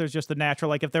think there's just the natural.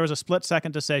 Like if there was a split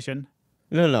second decision.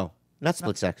 No, not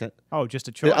split second. Oh, just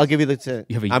a choice. I'll give you the.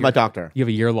 You have a I'm year- a doctor. You have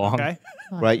a year long. Okay.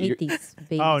 Oh, right, I hate you're- these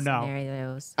baby Oh, no.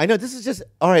 scenarios. I know this is just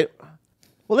all right.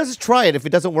 Well, let's just try it. If it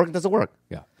doesn't work, it doesn't work.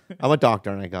 Yeah. I'm a doctor,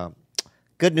 and I go,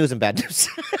 good news and bad news.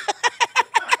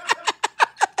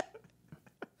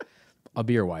 I'll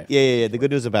be your wife. Yeah. The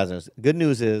good news and bad news. Good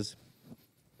news is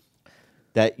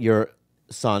that your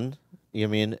son, you know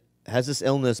what I mean, has this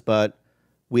illness, but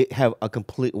we have a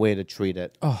complete way to treat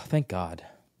it. Oh, thank God.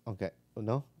 Okay.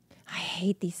 No? I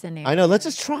hate these scenarios. I know. Let's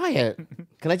just try it.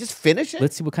 Can I just finish it?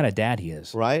 Let's see what kind of dad he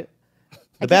is. Right? I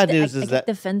The bad get news I is get that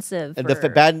defensive. and the for-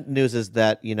 bad news is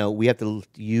that, you know, we have to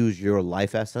use your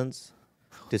life essence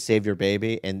to save your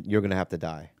baby, and you're going to have to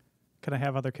die. Can I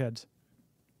have other kids?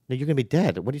 No, you're going to be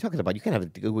dead. What are you talking about? You can't have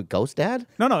a ghost dad?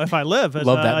 No. If I live,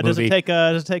 Love that does movie.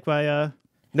 it take my?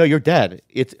 No, you're dead.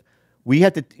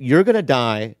 You're going to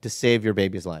die to save your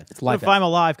baby's life. It's life. If I'm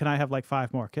alive, can I have like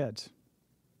 5 more kids?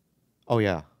 Oh,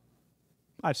 yeah.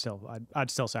 I'd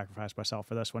still sacrifice myself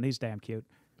for this one. He's damn cute.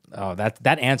 Oh,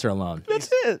 that answer alone. That's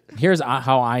it. Here's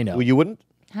how I know. Well, you wouldn't?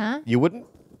 Huh? You wouldn't?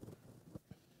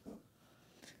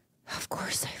 Of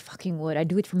course I fucking would. I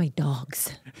do it for my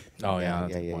dogs. Oh yeah.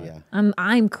 that's a Yeah. point.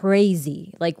 I'm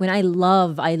crazy. Like when I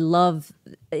love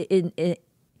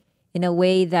in a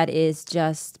way that is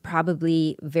just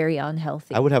probably very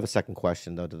unhealthy. I would have a second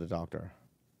question, though, to the doctor.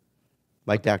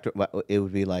 My doctor, it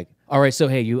would be like, All right, so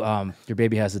hey, your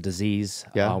baby has a disease.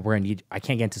 Yeah. We're gonna need. I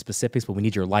can't get into specifics, but we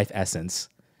need your life essence.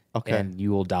 Okay. And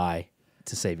you will die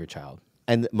to save your child.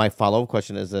 and my follow-up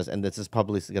question is this, and this is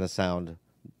probably going to sound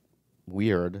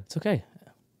weird. It's okay.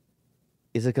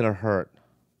 Is it going to hurt?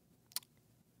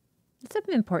 It's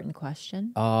an important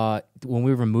question. When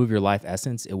we remove your life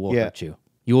essence, it will Yeah. hurt you.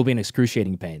 You will be in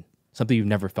excruciating pain, something you've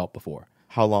never felt before.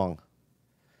 How long?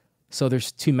 So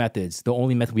there's 2 methods. The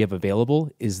only method we have available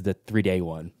is the 3-day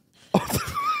one.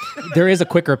 There is a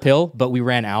quicker pill, but we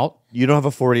ran out. You don't have a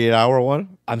 48-hour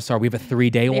one? I'm sorry, we have a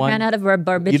 3-day They one. ran out of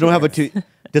barbiturates. You don't have a two?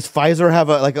 Does Pfizer have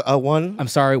a one? I'm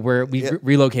sorry, we've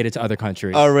relocated to other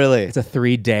countries. Oh, really? It's a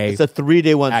 3-day. It's a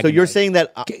 3-day one. So you're Agonizing. saying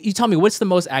that You tell me, what's the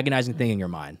most agonizing thing in your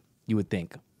mind? You would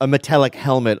think. a metallic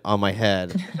helmet on my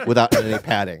head without any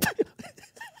padding.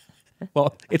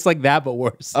 Well, it's like that, but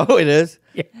worse. Oh, it is?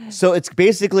 Yeah. So it's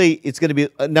basically, it's going to be,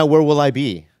 now where will I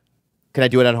be? Can I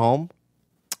do it at home?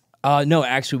 No,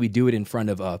 actually, we do it in front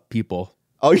of people.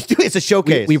 Oh, you do? It's a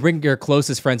showcase. We bring your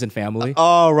closest friends and family.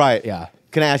 Oh, right. Yeah.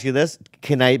 Can I ask you this?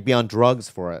 Can I be on drugs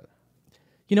for it?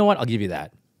 You know what? I'll give you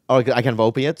that. Oh, I can have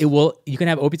opiates? You can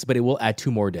have opiates, but it will add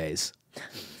 2 more days.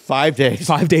 5 days.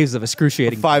 5 days of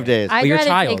excruciating. 5 days. I'd your rather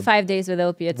child. take 5 days with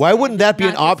opiates. Why wouldn't that be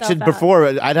an Knock yourself option out. before?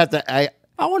 I'd have to. I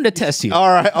wanted to test you. All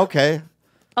right. Okay.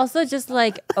 Also, just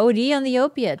like OD on the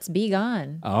opiates, be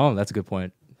gone. Oh, that's a good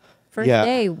point. First Yeah.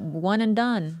 day, one and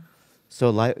done. So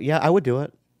like, yeah, I would do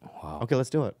it. Wow. Okay, let's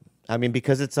do it. I mean,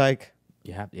 because it's like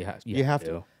You have you have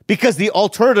to. Because the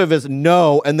alternative is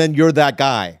no, and then you're that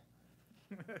guy.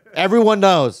 Everyone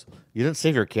knows you didn't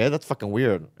save your kid. That's fucking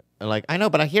weird. And like, I know,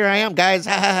 but here I am, guys.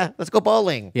 Let's go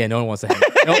bowling. Yeah, no one wants to hang,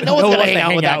 No one's gonna hang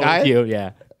out with that guy. with you.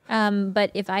 Yeah. But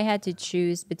if I had to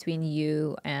choose between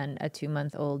you and a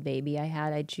 2-month-old baby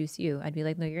I'd choose you. I'd be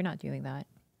like, no, you're not doing that.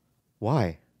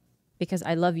 Why? Because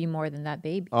I love you more than that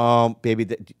baby. Baby,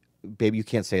 baby, you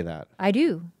can't say that. I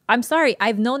do. I'm sorry.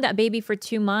 I've known that baby for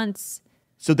 2 months.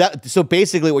 So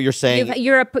basically, what you're saying,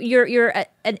 You're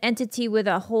an entity with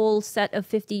a whole set of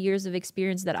 50 years of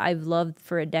experience that I've loved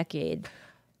for a decade.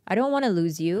 I don't want to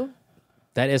lose you.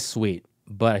 That is sweet,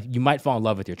 but you might fall in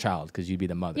love with your child because you'd be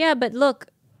the mother. Yeah, but look,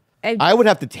 I would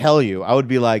have to tell you. I would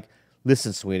be like,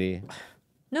 listen, sweetie.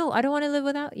 no, I don't want to live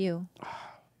without you.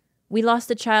 We lost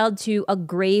a child to a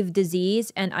grave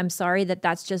disease, and I'm sorry that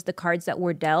that's just the cards that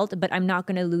were dealt, but I'm not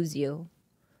going to lose you.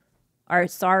 Are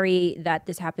sorry that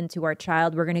this happened to our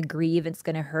child. We're going to grieve. It's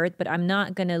going to hurt, but I'm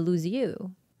not going to lose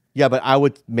you. Yeah, but I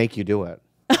would make you do it.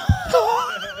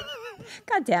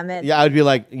 God damn it. Yeah, I'd be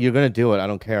like, you're gonna do it. I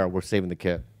don't care. We're saving the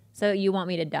kid. So you want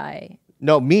me to die?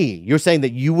 No, me. You're saying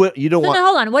that you would. You don't No, want. no,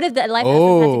 hold on. What if the life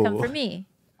lessons had to come for me?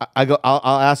 I go.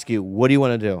 I'll ask you. What do you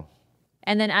want to do?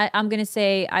 And then I'm going to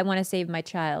say, I want to save my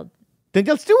child. Then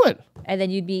let's do it. And then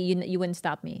you wouldn't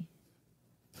stop me.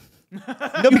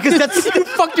 No, because that's. You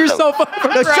fucked yourself up.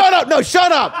 No, shut up. No,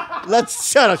 shut up. Let's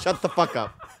shut up. Shut the fuck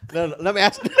up. No, let me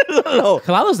ask. No.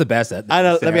 Khalyla's the best at this. I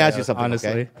know. Let me scenario, ask you something. honestly.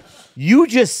 Okay? You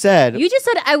just said. You just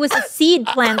said I was a seed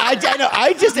planter. I know.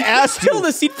 I just asked you. Still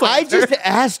the seed I planter. just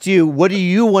asked you. What do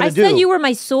you want I to do? said you were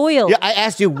my soil. Yeah, I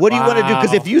asked you. What do you want to do?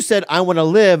 Because if you said I want to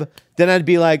live, then I'd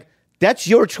be like, that's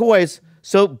your choice.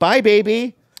 So bye,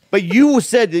 baby. But you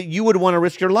said that you would want to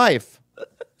risk your life.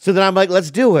 So then I'm like,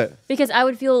 let's do it. Because I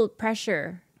would feel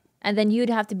pressure. And then you'd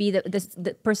have to be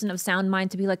the person of sound mind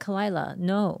to be like, Khalyla,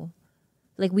 no.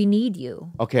 Like, we need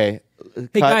you. Okay.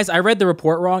 Hey guys, I read the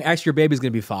report wrong. Actually, your baby's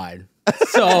gonna be fine.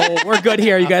 So we're good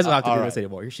here. You guys don't have to do this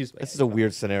anymore. This is a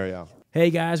weird scenario. Hey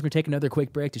guys, we're taking another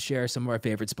quick break to share some of our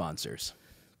favorite sponsors.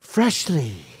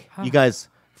 Freshly. You guys,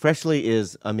 Freshly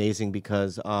is amazing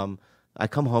because I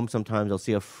come home sometimes, I'll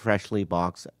see a Freshly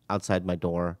box outside my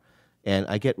door, and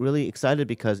I get really excited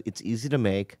because it's easy to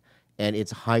make and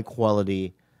it's high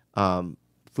quality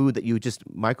food that you just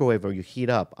microwave or you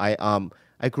heat up.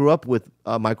 I grew up with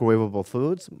microwavable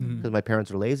foods because my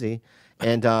parents were lazy,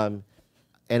 and the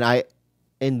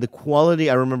quality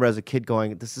I remember as a kid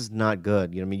going, this is not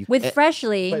good. You know what I mean? With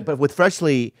Freshly, But with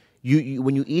Freshly, you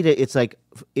when you eat it, it's like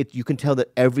you can tell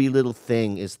that every little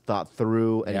thing is thought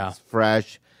through and it's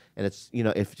fresh and it's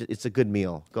a good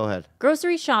meal. Go ahead.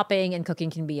 grocery shopping and cooking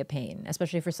can be a pain,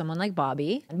 especially for someone like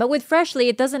Bobby. But with Freshly,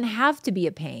 it doesn't have to be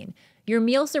a pain. Your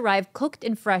meals arrive cooked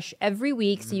and fresh every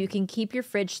week, so you can keep your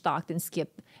fridge stocked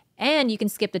and you can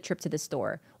skip the trip to the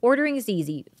store. Ordering is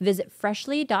easy. Visit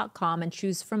freshly.com and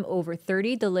choose from over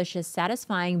 30 delicious,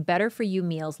 satisfying, better-for-you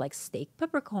meals like steak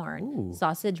peppercorn,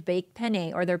 sausage baked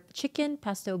penne, or their chicken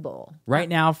pesto bowl. Right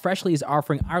now, Freshly is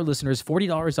offering our listeners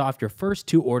 $40 off your first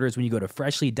 2 orders when you go to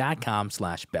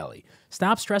freshly.com/belly.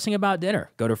 Stop stressing about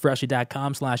dinner. Go to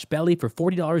freshly.com/belly for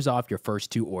 $40 off your first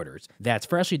 2 orders. That's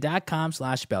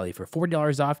freshly.com/belly for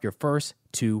 $40 off your first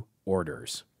 2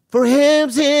 orders. For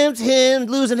hims,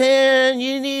 losing hair, and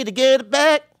you need to get it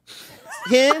back.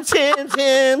 Hims.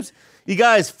 You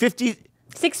guys,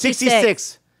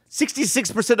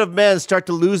 66% of men start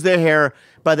to lose their hair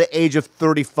by the age of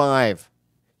 35.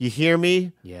 You hear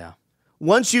me? Yeah.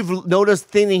 Once you've noticed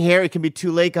thinning hair, it can be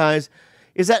too late, guys.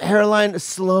 Is that hairline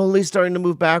slowly starting to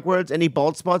move backwards? Any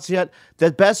bald spots yet?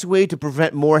 The best way to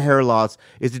prevent more hair loss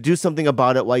is to do something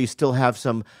about it while you still have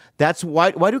some. That's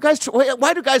why do guys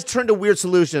turn to weird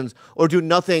solutions or do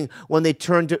nothing when they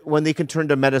can turn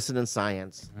to medicine and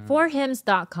science?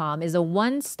 Forhims.com is a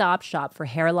one-stop shop for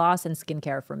hair loss and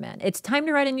skincare for men. It's time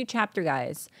to write a new chapter,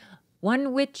 guys.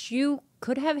 One which you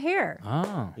could have hair.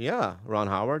 Oh. Yeah, Ron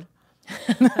Howard.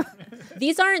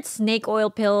 These aren't snake oil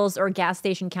pills or gas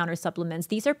station counter supplements.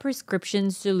 These are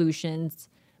prescription solutions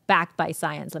backed by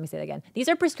science. Let me say that again. These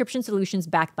are prescription solutions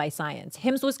backed by science.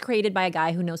 Hims was created by a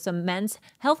guy who knows some men's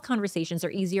health conversations are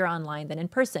easier online than in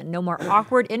person. No more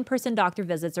awkward in-person doctor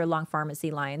visits or long pharmacy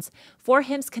lines. For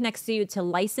Hims connects you to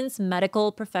licensed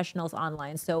medical professionals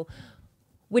online, so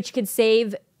which could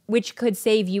save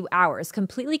you hours,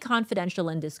 completely confidential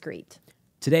and discreet.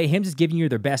 Today, Hims is giving you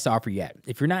their best offer yet.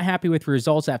 If you're not happy with your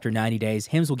results after 90 days,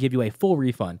 Hims will give you a full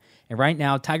refund. And right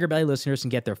now, TigerBelly listeners can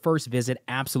get their first visit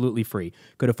absolutely free.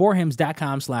 Go to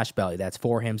forhims.com/belly. That's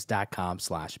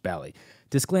forhims.com/belly.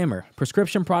 Disclaimer,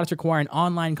 prescription products require an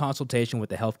online consultation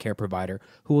with a healthcare provider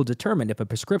who will determine if a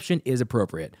prescription is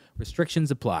appropriate.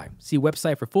 Restrictions apply. See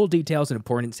website for full details and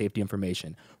important safety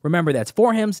information. Remember, that's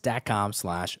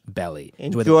forhims.com/belly.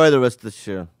 Enjoy the rest of the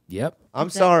show. Yep.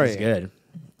 I'm sorry. It's good.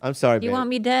 I'm sorry, You babe. want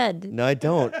me dead? No, I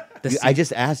don't. The I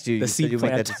just asked you. the You said seed you make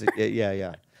that plant. decision.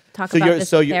 Yeah. Talk So about your this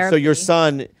so in your so therapy. your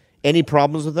son. Any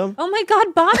problems with him? Oh my God,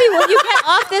 Bobby, will you get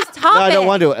off this topic? No, I don't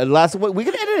want to. Last we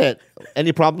can edit it.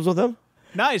 Any problems with him?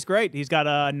 No, he's great. He's got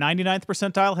a 99th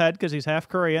percentile head because he's half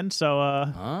Korean. So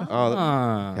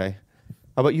Okay.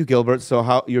 How about you, Gilbert? So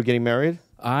how you're getting married?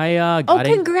 I Oh,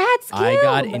 congrats, Gil. I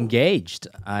got engaged.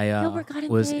 I Gilbert got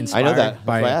was engaged. I inspired know that. That's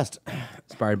by why I asked.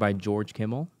 inspired by George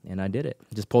Kimmel, and I did it.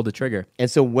 Just pulled the trigger. And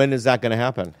so when is that going to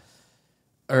happen?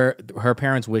 Her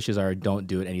parents' wishes are don't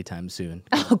do it anytime soon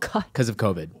Oh God. because of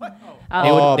COVID.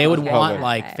 Oh, They would okay. want COVID.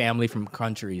 like family from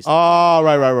countries. Oh,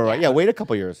 right. Yeah, wait a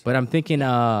couple years. But I'm thinking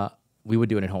we would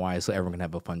do it in Hawaii so everyone can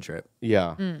have a fun trip.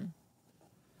 Yeah.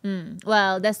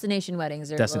 Well, destination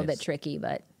weddings are a little Destinies. bit tricky,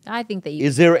 but I think that you.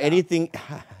 Is there anything?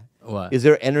 What? Is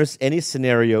there any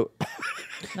scenario?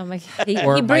 Oh my God. He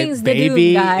Or my brings the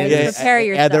baby doom, guys. is- Prepare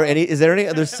yourself. Is there any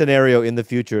other scenario in the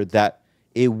future that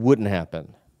it wouldn't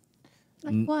happen?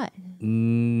 Like what?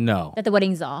 No. That the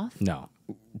wedding's off? No.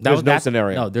 There's no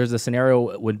scenario. No, there's a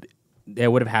scenario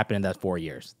that would have happened in that 4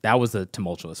 years. That was the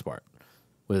tumultuous part.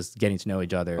 Was getting to know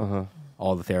each other,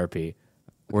 all the therapy.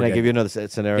 Can I give you another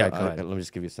scenario? Yeah, go ahead. Let me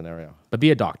just give you a scenario. But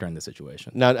be a doctor in this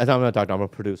situation. No, I'm not a doctor. I'm a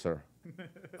producer.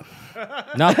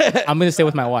 No, I'm gonna stay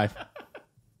with my wife.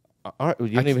 All right, you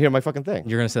didn't even hear my fucking thing.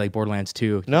 You're gonna say like Borderlands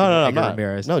 2. No, I'm Edgar not.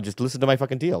 Ramirez. No, just listen to my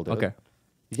fucking deal, dude. Okay.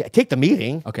 Yeah, take the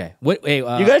meeting. Okay. Wait. You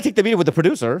got to take the meeting with the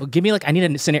producer. Give me like I need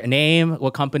a name.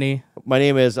 What company? My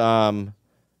name is John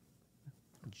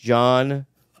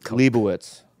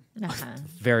Leibowitz. Uh-huh.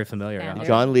 Very familiar. Standard.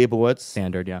 John Leibowitz.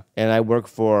 Standard. Yeah. And I work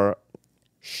for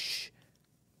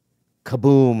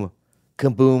Kaboom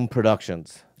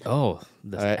Productions. Oh,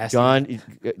 the All right, S- John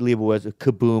Leibowitz,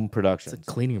 Kaboom Productions.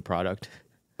 cleaning product.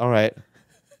 All right.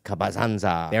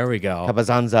 Kabazanza. There we go.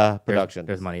 Kabazanza Productions.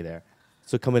 There's money there.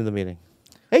 So come into the meeting.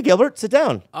 Hey, Gilbert, sit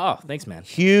down. Oh, thanks, man.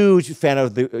 Huge fan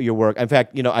of your work. In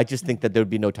fact, I just think that there would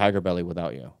be no TigerBelly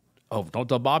without you. Oh, don't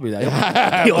tell Bobby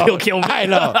that. He'll kill me. I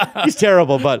know. He's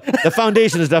terrible, but the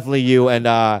foundation is definitely you. And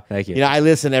Thank you. I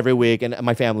listen every week, and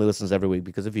my family listens every week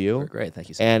because of you. You're great. Thank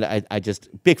you so And I just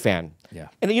big fan. Yeah.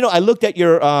 And I looked at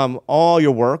your all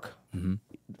your work,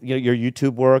 your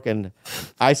YouTube work, and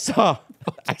I saw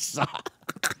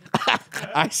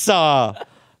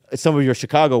some of your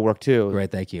Chicago work too.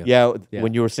 Great, thank you. Yeah, Yeah.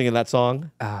 when you were singing that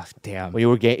song, Ah, damn. when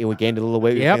you gained a little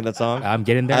weight, you were Yep. singing that song. I'm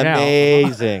getting there now.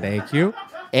 Amazing. Thank you.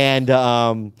 And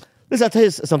listen, I'll tell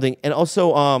you something. And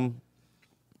also,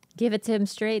 Give it to him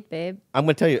straight, babe. I'm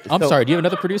going to tell you. I'm so- sorry. Do you have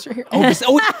another producer here?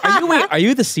 Are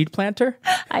you the seed planter?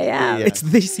 I am. Yeah. It's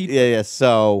the seed. Yeah.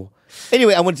 So,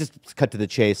 anyway, I want to just cut to the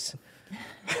chase.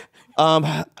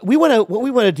 What we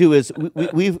want to do is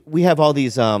we have all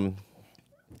these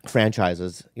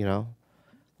franchises.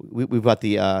 We've got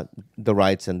the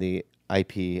rights and the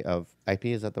IP of IP.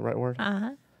 Is that the right word?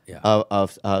 Uh-huh. Yeah.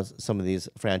 Of some of these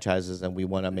franchises, and we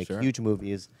want to make Sure. huge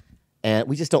movies, and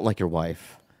we just don't like your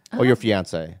wife or your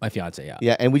fiance. My fiance. Yeah.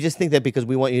 Yeah, and we just think that because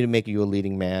we want you to make you a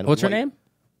leading man. What's her we want- name?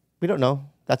 We don't know.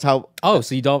 That's how Oh,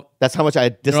 so you don't. much I You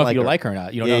don't know dislike if you her. like her or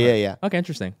not. You don't Yeah, know. her. yeah. Okay,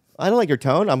 interesting. I don't like your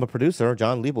tone. I'm a producer,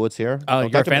 John Leibowitz here. Oh, Don't you're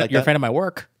a talk to me fan. like You're a that. fan of my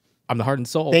work. I'm the heart and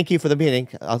soul. Thank you for the meeting.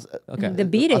 Okay. The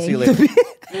beating. I'll see you later.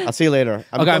 I'll see you later.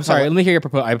 Okay, I'm sorry. Let me hear your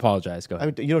proposal. I apologize. Go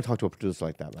ahead. You don't talk to a producer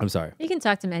like that. Man. I'm sorry. You can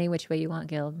talk to him any which way you want,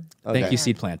 Gil. Okay. Thank you,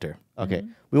 seed planter. Okay.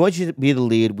 We want you to be the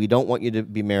lead. We don't want you to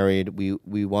be married.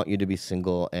 We want you to be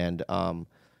single. And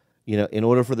in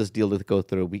order for this deal to go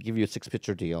through, we give you a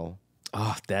 6-picture deal.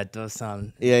 Oh, that does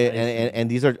sound. Yeah, and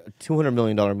these are $200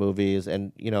 million movies,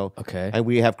 and Okay. and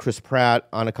we have Chris Pratt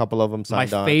on a couple of them. My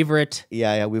signed on. favorite.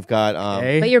 Yeah, we've got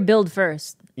Okay. But you're billed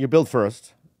first. your build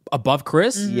first. Above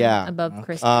Chris. Yeah, Above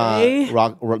Chris. Okay.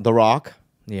 The Rock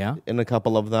Yeah. in a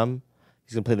couple of them.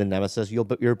 He's gonna play the Nemesis.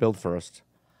 You're billed first.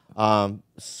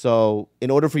 So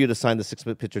in order for you to sign the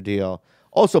 6-picture deal,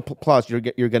 also plus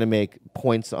you're gonna make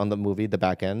points on the movie, the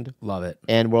back end, Love it.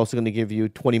 and we're also gonna give you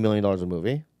 $20 million a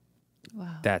movie.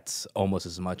 That's almost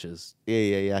as much as.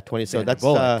 Yeah. 20. So Sandra that's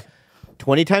Bullock.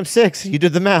 20 times 6. You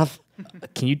did the math.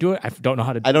 Can you do it? I don't know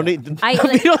how to do I don't that. need. I I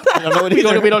don't know what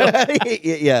We don't know.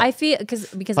 Yeah. I feel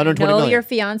because I 120 know million. your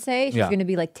fiance, she's Yeah. gonna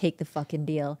be like, take the fucking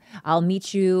deal. I'll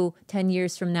meet you 10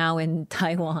 years from now in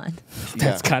Taiwan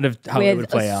That's kind of how it would with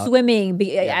play out. swimming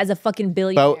as a fucking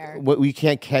billionaire. But we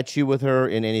can't catch you with her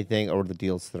in anything, or the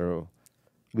deal's through.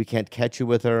 We can't catch you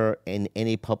with her in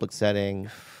any public setting.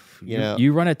 You know.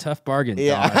 You run a tough bargain, John.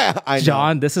 Yeah, I know.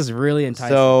 John, this is really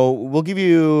enticing. So we'll give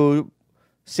you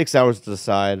 6 hours to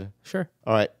decide. Sure.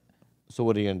 All right. So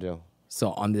what are you gonna do?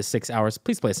 So on this 6 hours,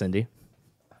 please play Cindy.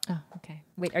 Oh, okay.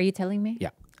 Wait, are you telling me?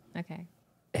 Yeah. Okay.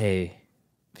 Hey,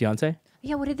 fiance.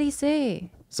 Yeah, what did they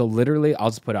say? So literally, I'll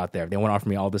just put out there. They want to offer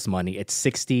me all this money. It's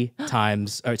 60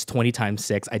 times, or it's 20 times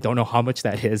 6. I don't know how much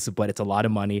that is, but it's a lot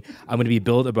of money. I'm going to be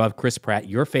billed above Chris Pratt,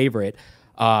 your favorite.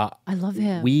 I love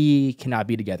him. We cannot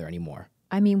be together anymore.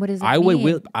 I mean, what does it I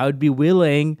mean? would be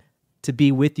willing to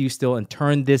be with you still and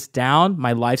turn this down,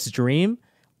 my life's dream.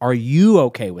 Are you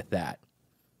okay with that?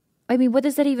 I mean, what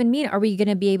does that even mean? Are we going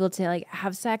to be able to like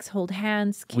have sex, hold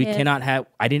hands, kiss? We cannot have.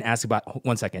 I didn't ask about.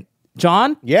 1 second,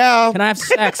 John. Yeah. Can I have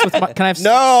sex with my? Can I have?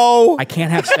 No. I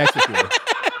can't have sex with you.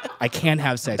 I can't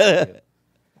have sex with you.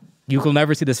 You will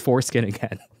never see this foreskin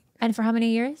again. And for how many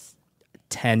years?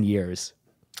 10 years.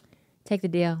 Take the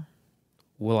deal.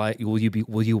 Will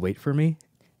you wait for me?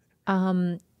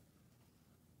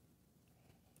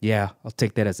 Yeah, I'll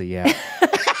take that as a yeah.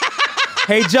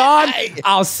 Hey, John,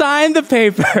 I'll sign the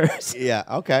papers. Yeah.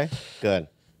 Okay. Good.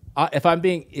 If I'm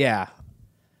being, yeah,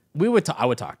 I would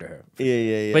talk to her.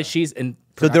 Yeah. But she's in.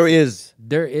 So there is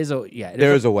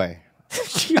a a way.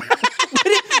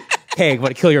 Hey,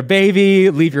 want to kill your baby?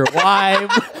 Leave your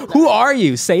wife? Who are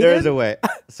you, Satan? There is a way.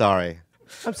 Sorry.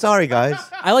 I'm sorry, guys.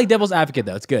 I like devil's advocate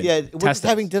though. It's good. Yeah. We're Test just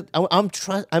having to. I'm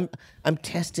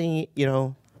testing.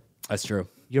 That's true.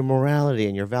 Your morality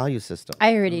and your value system.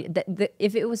 I already,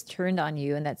 if it was turned on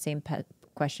you and that same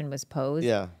question was posed,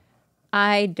 Yeah.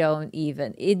 it'd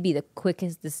be the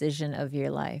quickest decision of your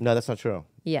life. No, that's not true.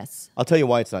 Yes. I'll tell you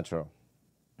why it's not true.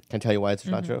 Can I tell you why it's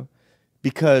not true?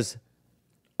 Because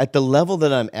at the level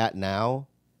that I'm at now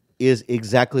is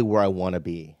exactly where I want to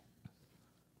be.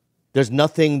 There's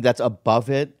nothing that's above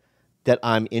it that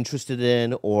I'm interested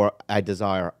in or I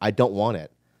desire. I don't want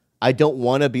it. I don't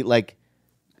want to be like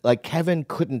Kevin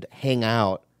couldn't hang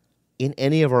out in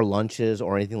any of our lunches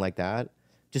or anything like that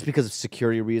just because of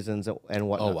security reasons and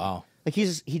whatnot. Oh, wow. Like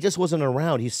he just wasn't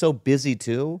around. He's so busy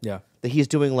too. Yeah. That he's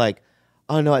doing like,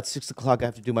 oh no, at 6 o'clock I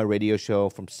have to do my radio show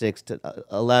from 6 to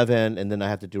 11, and then I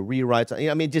have to do rewrites.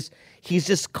 I mean, he's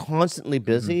just constantly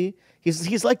busy.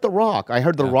 He's like The Rock. I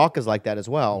heard The Rock is like that as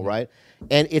well, right?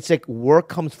 And it's like work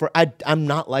comes for. I'm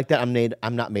not like that.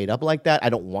 I'm not made up like that. I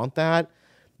don't want that.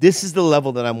 This is the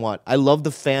level that I want. I love the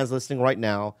fans listening right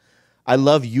now. I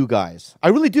love you guys. I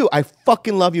really do. I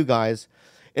fucking love you guys,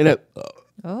 and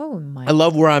Oh my. I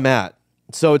love where I'm at.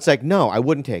 So it's like, no, I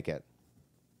wouldn't take it.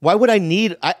 Why would I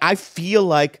need? I feel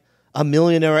like a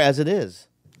millionaire as it is.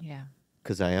 Yeah.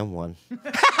 Because I am one.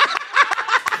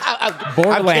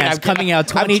 Borderlands coming out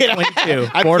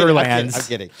 2022.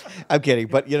 Borderlands. I'm kidding.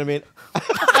 But you know what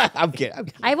I mean? I'm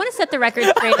kidding. I want to set the record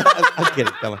straight. I'm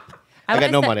kidding. Come on. I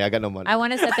got no money. I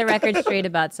want to set the record straight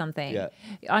about something. Yeah.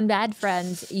 On Bad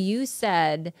Friends, you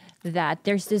said that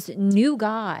there's this new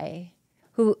guy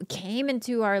who came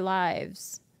into our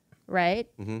lives, right?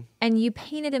 Mm-hmm. And you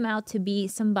painted him out to be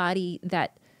somebody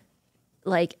that,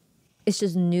 like, it's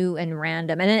just new and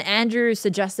random. And then Andrew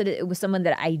suggested it was someone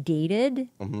that I dated.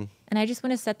 Mm-hmm. And I just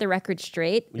want to set the record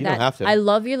straight. You don't have to. I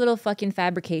love your little fucking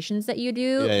fabrications that you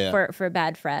do for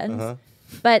Bad Friends. Uh-huh.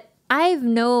 But I've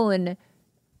known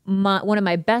one of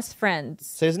my best friends,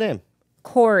 Say his name.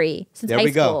 Corey, since There high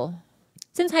we go. school.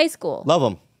 Since high school. Love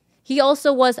him. He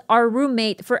also was our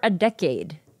roommate for a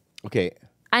decade. Okay.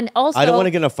 And also, I don't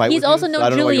wanna get in a fight He's with you, also so I known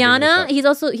don't know why you're bringing this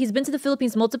Juliana. up. He's been to the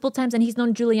Philippines multiple times, and he's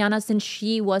known Juliana since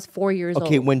she was 4 years old.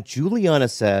 Okay, when Juliana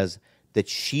says that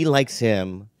she likes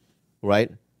him,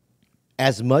 right,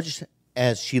 as much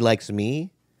as she likes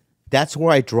me, that's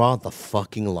where I draw the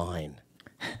fucking line.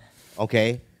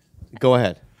 Okay? Go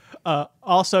ahead.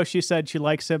 Also, she said she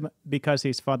likes him because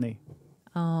he's funny.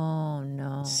 Oh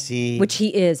no! See? Which he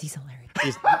is. He's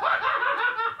hilarious.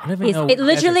 I don't even He's know.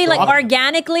 literally, like,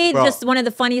 organically, Bro. just one of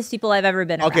the funniest people I've ever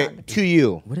been Okay, around. to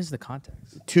you. What is the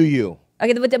context? To you.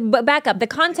 Okay, but back up. The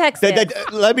context is,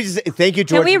 Let me just say, thank you,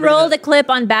 George. can we for bringing roll that- the clip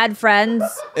on Bad Friends?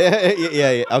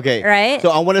 yeah, okay. Right? So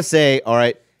I want to say, all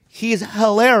right, he's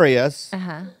hilarious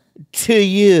Uh-huh. to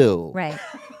you. Right.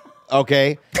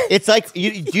 Okay? It's like,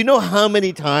 you know how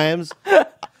many times,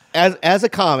 as a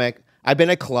comic, I've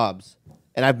been at clubs,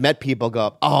 and I've met people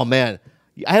go, oh, man,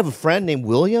 I have a friend named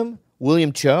William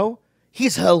Cho.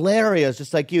 He's hilarious,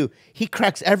 just like you. He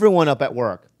cracks everyone up at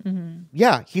work.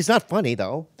 Yeah, he's not funny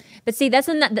though. But see,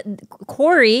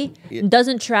 Corey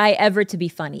doesn't try ever to be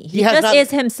funny. He has just not-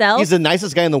 is himself. He's the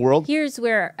nicest guy in the world. Here's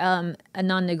where a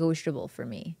non-negotiable for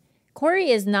me. Corey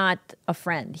is not a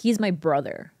friend. He's my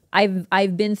brother.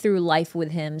 I've been through life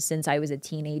with him since I was a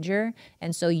teenager,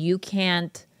 and so you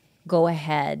can't go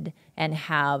ahead and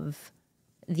have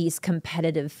these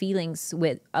competitive feelings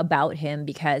about him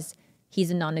because he's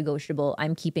a non-negotiable.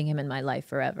 I'm keeping him in my life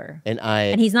forever.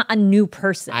 And he's not a new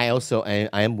person. I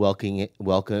am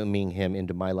welcoming him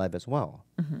into my life as well.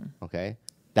 Okay?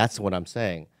 That's what I'm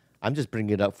saying. I'm just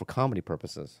bringing it up for comedy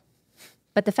purposes.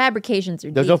 But the fabrications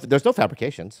are There's no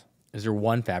fabrications. Is there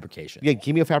one fabrication? Yeah,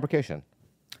 give me a fabrication.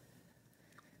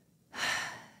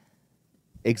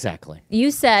 Exactly.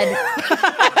 You said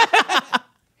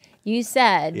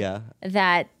Yeah.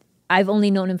 that I've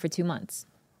only known him for 2 months.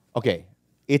 Okay.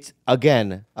 It's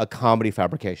again a comedy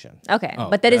fabrication. Okay,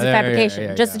 but that is a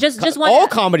fabrication. Just one. All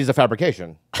comedy is a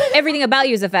fabrication. Everything about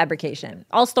you is a fabrication.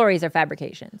 All stories are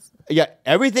fabrications. Yeah,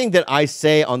 everything that I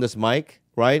say on this mic,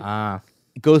 right,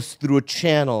 goes through a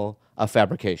channel of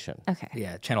fabrication. Okay.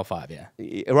 Yeah, Channel 5,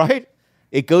 yeah. Right?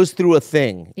 It goes through a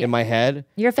thing in my head.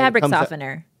 You're a and it fabric comes out-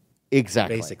 softener.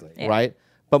 Exactly. Basically. Yeah. Right?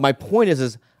 But my point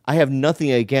is I have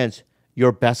nothing against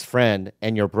your best friend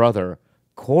and your brother,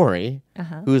 Corey,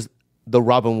 who's the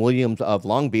Robin Williams of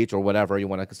Long Beach or whatever you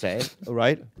want to say,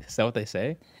 right? Is that what they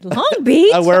say? Long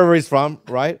Beach. Wherever he's from,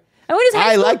 right? I went to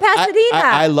high school in Pasadena.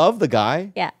 I love the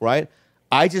guy. Yeah. Right?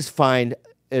 I just find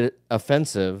it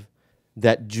offensive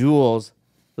that Jules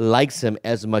likes him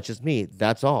as much as me.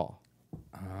 That's all.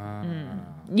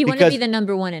 You want to because be the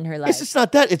number one in her life. It's just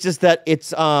not that. It's just that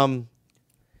it's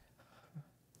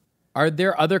Are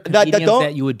there other comedians don't-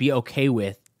 that you would be okay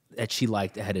with that she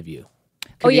liked ahead of you?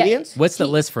 comedians. What's the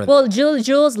list for Well,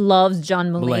 Jules loves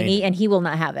John Mulaney, Mulaney. and he will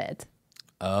not have it.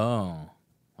 Oh,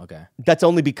 okay. That's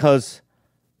only because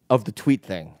of the tweet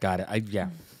thing. Got it. Yeah.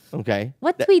 Okay.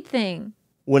 What tweet thing?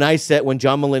 When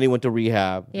John Mulaney went to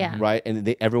rehab, Yeah. right,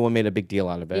 and everyone made a big deal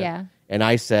out of it. Yeah. And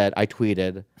I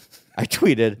tweeted,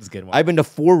 That's a good one. I've been to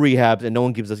 4 rehabs and no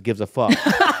one gives a fuck.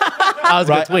 That was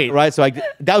a good tweet. Right. So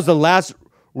that was the last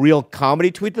real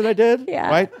comedy tweet that I did. Yeah.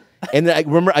 Right. And then I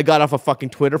remember I got off of fucking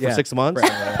Twitter for Yeah. 6 months.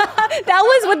 That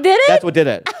was what did it? That's what did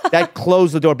it. That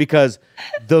closed the door because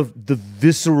the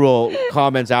visceral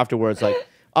comments afterwards, like,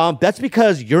 that's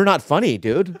because you're not funny,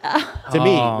 dude. To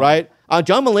me, right?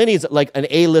 John Mulaney's like an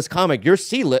A-list comic. You're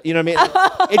C-list. You know what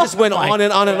I mean? It just went on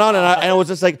and on and on, and I was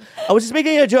just like, I was just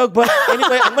making a joke, but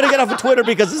anyway, I'm gonna get off of Twitter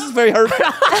because this is very hurtful.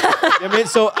 You know what I mean,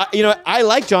 so I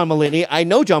like John Mulaney. I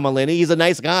know John Mulaney. He's a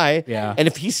nice guy. Yeah. And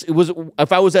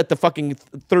if I was at the fucking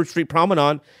 3rd Street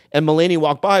Promenade and Mulaney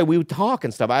walked by, we would talk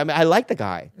and stuff. I like the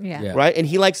guy. Yeah. Yeah. Right, and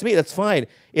he likes me. That's fine.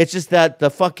 It's just that the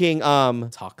fucking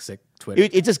Toxic Twitter.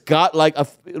 it just got like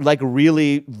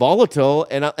really volatile,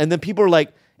 and then people were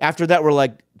like, after that, were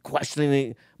like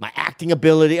questioning my acting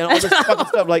ability and all this fucking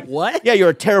stuff. Like, What? Yeah, you're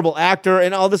a terrible actor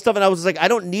and all this stuff. And I was just like, I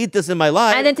don't need this in my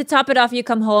life. And then to top it off, you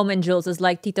come home and Jules is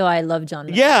like, Tito, I love John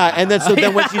Mulaney. Yeah, and then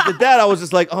then when she did that, I was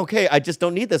just like, okay, I just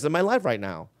don't need this in my life right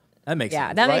now. That makes Yeah,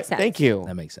 sense. that Right? makes sense. Thank you.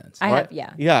 That makes sense.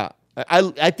 Yeah.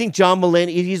 I think John Mulaney,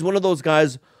 he's one of those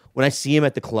guys, when I see him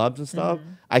at the clubs and stuff,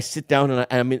 I sit down and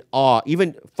I'm in awe.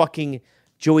 Even fucking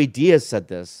Joey Diaz said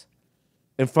this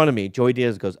in front of me. Joey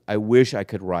Diaz goes, I wish I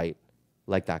could write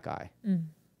like that guy.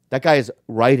 That guy's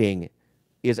writing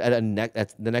is at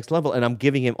the next level, and I'm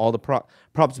giving him all the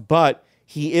props. But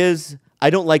I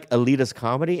don't like elitist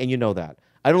comedy, and you know that.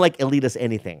 I don't like elitist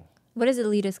anything. What does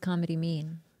elitist comedy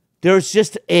mean? There's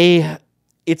just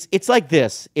it's like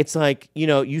this. It's like,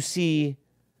 you see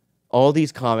all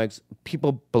these comics,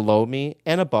 people below me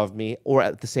and above me or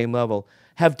at the same level,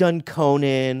 have done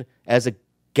Conan as a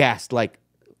guest, like,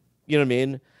 you know what I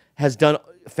mean? Has done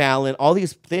Fallon, all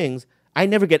these things. I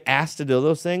never get asked to do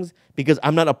those things because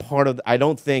I'm not a part of, I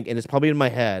don't think, and it's probably in my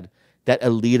head, that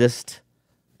elitist,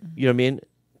 you know what I mean?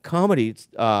 Comedy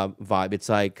vibe. It's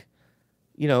like,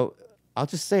 I'll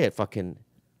just say it, fucking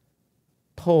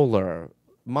Polar,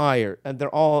 Meyer, and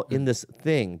they're all in this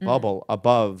thing, bubble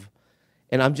above.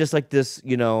 And I'm just like this,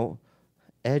 Edgelord.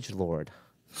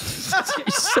 You're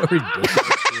so ridiculous.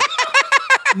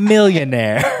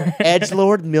 Millionaire.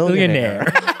 Edgelord millionaire.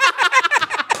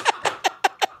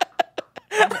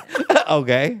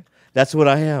 Okay. That's what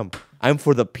I am. I'm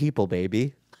for the people,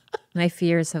 baby. My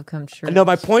fears have come true. No,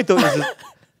 my point though is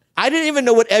I didn't even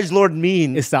know what edgelord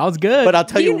means. It sounds good. But I'll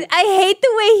tell you, I hate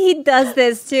the way he does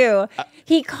this too.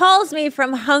 He calls me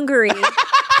from Hungary.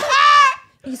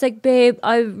 He's like, babe,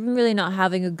 I'm really not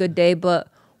having a good day, but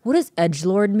what does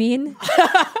edgelord mean?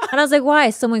 And I was like, why?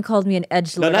 Someone called me an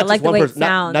edgelord. I like the way it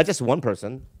sounds. Not just one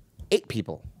person, 8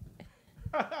 people.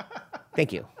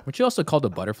 Thank you. Weren't you also called a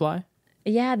butterfly?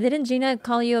 Yeah, didn't Gina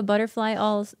call you a butterfly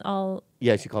all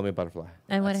Yeah, she called me a butterfly.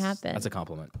 and what happened? That's a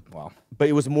compliment. Wow. But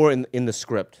it was more in the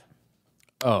script.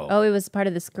 Oh, it was part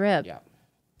of the script. Yeah.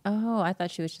 Oh, I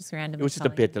thought she was just randomly. It was just a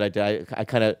bit that I did. I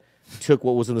kind of took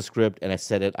what was in the script and I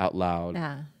said it out loud in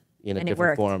a And it different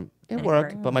worked. form. It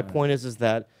worked. But my point is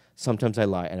that sometimes I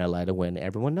lie, and I lie to win.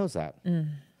 Everyone knows that.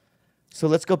 So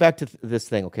let's go back to this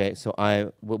thing, okay? So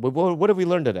what have we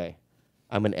learned today?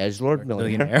 I'm an edgelord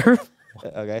millionaire.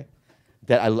 Okay.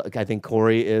 That I think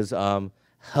Corey is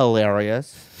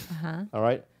hilarious. All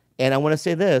right. And I want to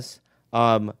say this.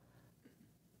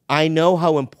 I know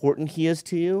how important he is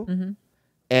to you,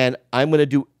 and I'm going to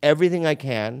do everything I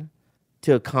can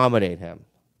to accommodate him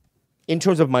in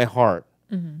terms of my heart,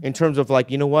 in terms of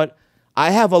like, you know what?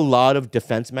 I have a lot of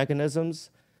defense mechanisms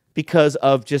because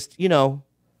of just, you know,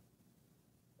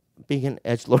 being an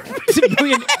edgelord.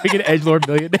 Being an edgelord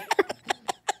millionaire.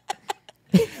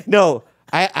 No,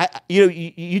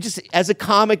 you just, as a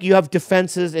comic, you have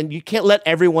defenses and you can't let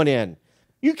everyone in.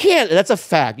 You can't. That's a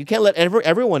fact. You can't let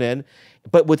everyone in.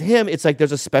 But with him, it's like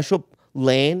there's a special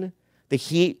lane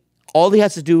that all he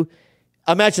has to do,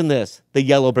 imagine this, the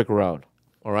yellow brick road,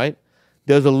 all right?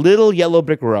 There's a little yellow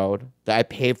brick road that I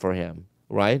paved for him,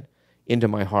 right, into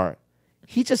my heart.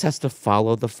 He just has to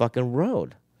follow the fucking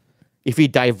road. If he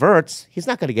diverts, he's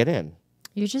not going to get in.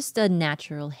 You're just a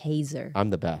natural hazer. I'm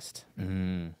the best.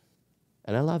 And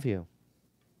I love you.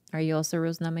 Are you also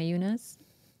Rose Namajunas?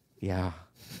 Yeah.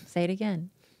 Say it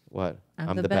again. What?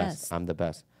 I'm the best. I'm the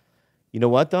best. You know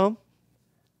what, though?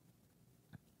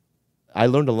 I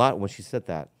learned a lot when she said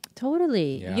that.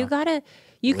 Totally. Yeah.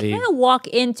 You can't walk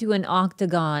into an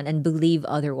octagon and believe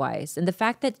otherwise. And the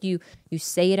fact that you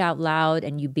say it out loud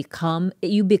and you become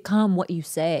what you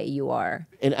say you are.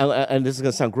 And this is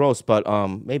gonna sound gross, but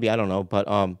maybe I don't know, but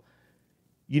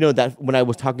you know that when I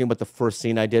was talking about the first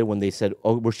scene I did when they said,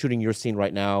 "Oh, we're shooting your scene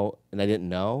right now," and I didn't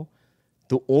know,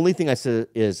 the only thing I said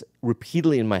is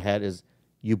repeatedly in my head is,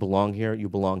 "You belong here. You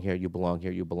belong here. You belong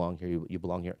here. You belong here. You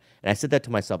belong here." And I said that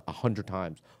to myself 100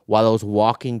 times while I was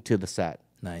walking to the set.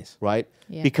 Nice. Right?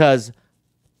 Yeah. Because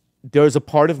there's a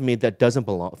part of me that doesn't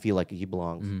feel like he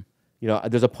belongs. You know,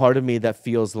 there's a part of me that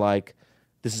feels like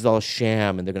this is all a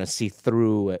sham and they're going to see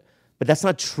through it. But that's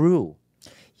not true.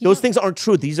 Those things aren't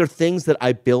true. These are things that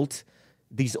I built,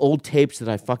 these old tapes that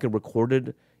I fucking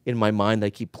recorded in my mind that I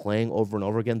keep playing over and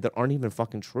over again that aren't even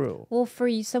fucking true. Well,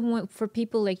 for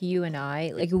people like you and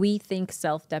I, like we think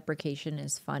self-deprecation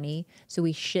is funny, so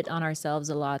we shit on ourselves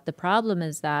a lot. The problem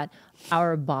is that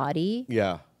our body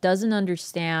doesn't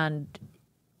understand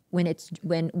when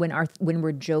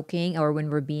we're joking or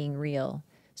when we're being real.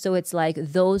 So it's like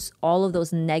all of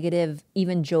those negative,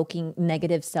 even joking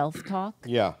negative self-talk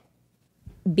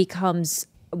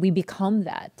we become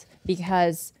that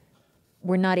because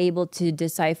we're not able to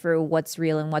decipher what's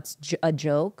real and what's a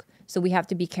joke. So we have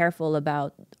to be careful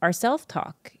about our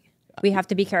self-talk. We have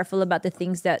to be careful about the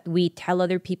things that we tell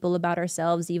other people about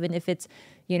ourselves, even if it's,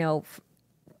 you know,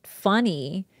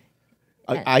 funny.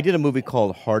 I did a movie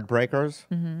called Heartbreakers.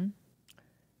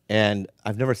 And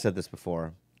I've never said this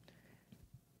before.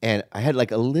 And I had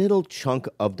like a little chunk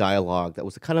of dialogue that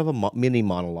was kind of a mini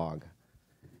monologue.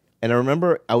 And I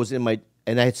remember I was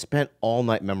and I had spent all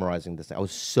night memorizing this. I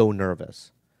was so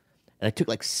nervous. And I took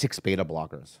like 6 beta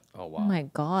blockers. Oh, wow. Oh my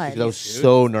God. Because I was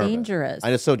so nervous. Dangerous.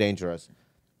 I was so dangerous.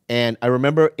 And I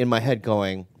remember in my head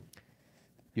going,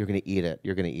 "You're going to eat it.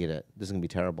 You're going to eat it. This is going to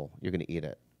be terrible. You're going to eat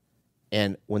it."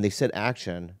 And when they said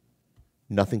action,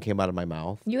 nothing came out of my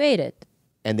mouth. You ate it.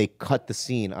 And they cut the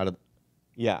scene out of...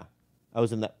 Yeah. I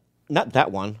was in that... Not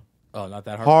that one. Oh, not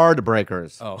that hard.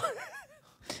 Heartbreakers. Oh.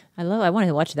 I wanted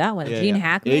to watch that one. Yeah, Gene yeah.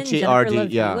 Hackman, H-A-R-D, Jennifer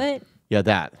Love yeah. Hewitt, Yeah,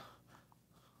 that.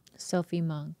 Sophie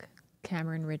Monk,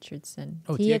 Cameron Richardson,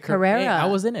 Oh, Tia Carrera. Hey, I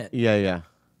was in it. Yeah, yeah.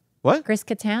 What? Chris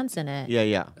Kattan's in it. Yeah,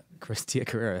 yeah. Tia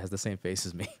Carrera has the same face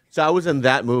as me. So I was in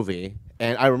that movie,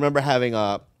 and I remember having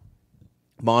a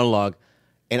monologue,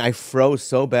 and I froze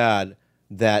so bad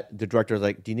that the director was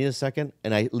like, "Do you need a second?"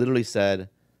 And I literally said,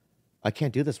 "I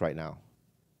can't do this right now."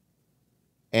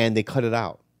 And they cut it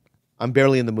out. I'm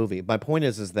barely in the movie. My point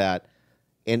is that,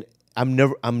 and I'm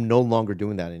no longer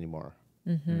doing that anymore.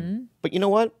 But you know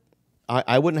what?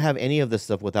 I wouldn't have any of this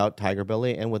stuff without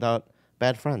TigerBelly and without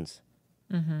bad friends.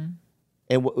 And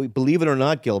believe it or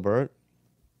not, Gilbert,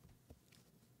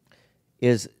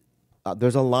 is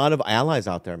there's a lot of allies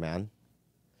out there, man,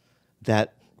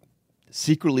 that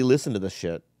secretly listen to this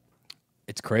shit.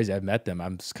 It's crazy. I've met them.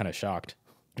 I'm just kind of shocked.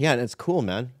 Yeah, and it's cool,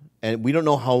 man. and we don't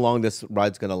know how long this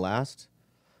ride's gonna last.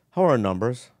 How are our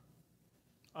numbers?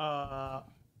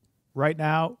 Right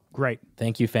now, great.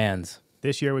 Thank you, fans.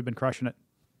 This year we've been crushing it,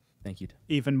 Thank you.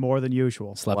 even more than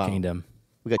usual. Slept Wow. Kingdom.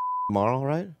 We got tomorrow,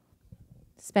 right?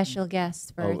 Special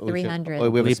guests for Oh, we should- 300. Oh,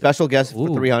 we have a special guest for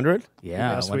Ooh. 300.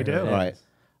 Yeah. Yes, I wonder we who do. it All is.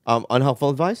 right. Unhelpful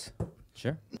advice.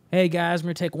 Sure. Hey, guys, we're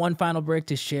going to take one final break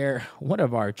to share one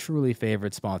of our truly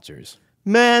favorite sponsors.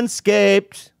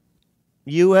 Manscaped,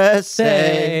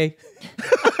 USA.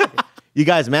 You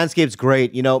guys, Manscaped's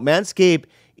great. You know, Manscaped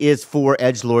is for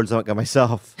edgelords like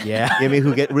myself. Yeah. I mean,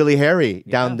 who get really hairy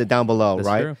down below, That's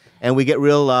right? true. And we get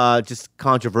real just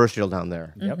controversial down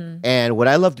there. Yep. And what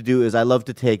I love to do is I love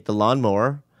to take the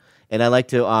lawnmower, and I like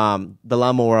to the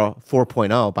lawnmower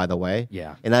 4.0, by the way.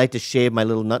 Yeah. And I like to shave my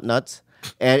little nuts.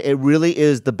 And it really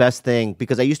is the best thing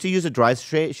because I used to use a dry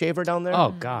shaver down there.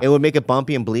 Oh, God. It would make it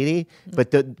bumpy and bleedy. But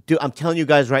dude, I'm telling you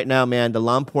guys right now, man, the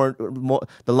lawnmower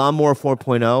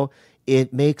 4.0,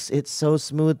 it makes it so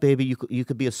smooth, baby. You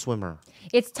could be a swimmer.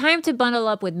 It's time to bundle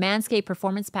up with Manscaped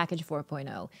Performance Package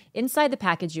 4.0. Inside the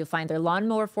package, you'll find their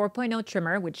Lawnmower 4.0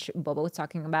 trimmer, which Bobo was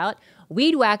talking about,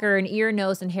 Weed Whacker, an ear,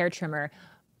 nose, and hair trimmer,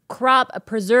 Crop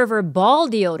Preserver Ball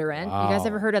Deodorant. Wow. You guys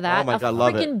ever heard of that? Oh my God,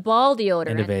 love it. freaking ball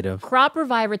deodorant. Innovative. Crop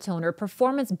Reviver Toner,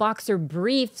 Performance Boxer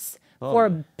Briefs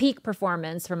for peak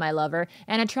performance for my lover,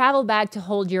 and a travel bag to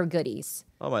hold your goodies.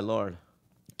 Oh, my Lord.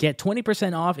 Get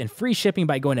 20% off and free shipping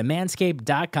by going to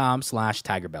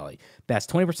manscaped.com/TigerBelly. That's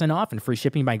 20% off and free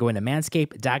shipping by going to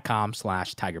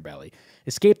manscaped.com/TigerBelly.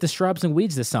 Escape the shrubs and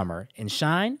weeds this summer and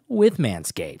shine with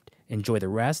Manscaped. Enjoy the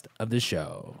rest of the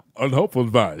show. Unhelpful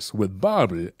Advice with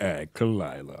Bobby and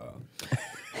Khalyla.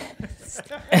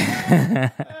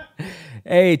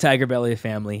 Hey, Tiger Belly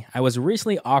family. I was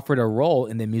recently offered a role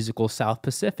in the musical South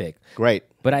Pacific, Great.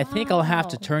 but I think I'll have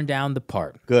to turn down the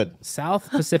part. Good. South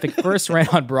Pacific first ran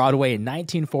on Broadway in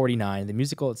 1949. The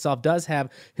musical itself does have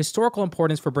historical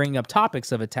importance for bringing up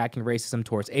topics of attacking racism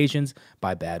towards Asians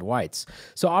by bad whites.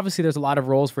 So obviously there's a lot of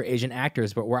roles for Asian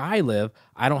actors, but where I live,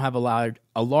 I don't have a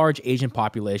large Asian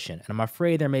population, and I'm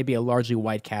afraid there may be a largely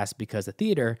white cast because the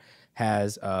theater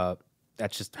has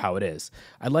that's just how it is.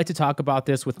 I'd like to talk about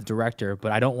this with the director,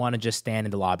 but I don't want to just stand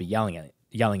in the lobby yelling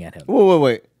at him.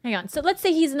 Wait. Hang on. So let's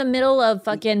say he's in the middle of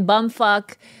fucking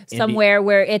bumfuck somewhere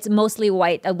where it's mostly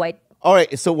white. All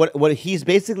right. So what he's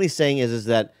basically saying is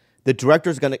that the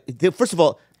director's going to, first of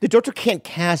all, the director can't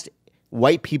cast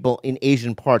white people in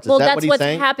Asian parts. Is Well, that that's what he's what's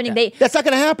saying? happening. That's not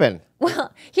going to happen.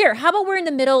 Well, here, how about we're in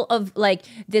the middle of like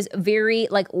this very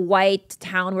like white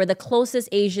town where the closest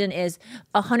Asian is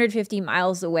 150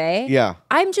 miles away? Yeah.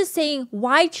 I'm just saying,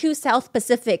 why choose South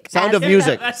Pacific? Sound as- of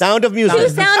music. Sound of music.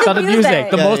 Choose Sound of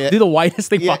Music. Do the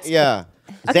whitest thing Yeah, possible. yeah.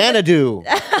 Xanadu.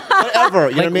 Whatever.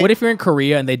 You know what I mean? What if you're in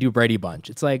Korea and they do Brady Bunch?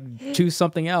 It's like, choose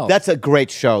something else. That's a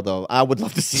great show, though. I would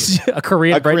love to see it. a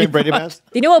Korean, A Korean Brady Bunch. Bunch. Do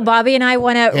you know what Bobby and I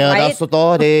want to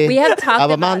write? We have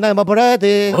talked about,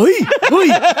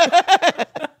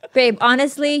 babe,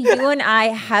 honestly, you and I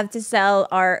have to sell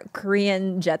our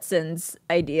Korean Jetsons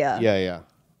idea. Yeah.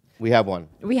 We have one.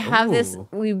 We have this,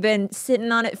 we've been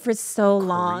sitting on it for so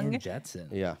long. Korean Jetson.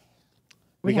 Yeah.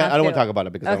 We I have don't want to. to talk about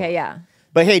it because Okay, yeah.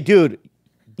 But hey, dude,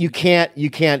 you can't do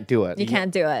it. You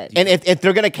can't do it. And if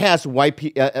they're gonna cast white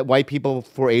people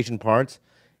for Asian parts,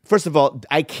 first of all,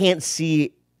 I can't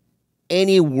see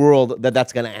any world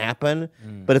that's gonna happen.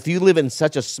 But if you live in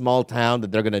such a small town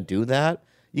that they're gonna do that,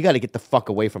 you got to get the fuck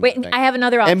away from Wait, that thing. I have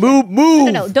another option. And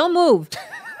move. No, don't move.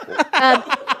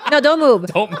 No, don't move.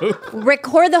 Don't move.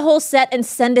 Record the whole set and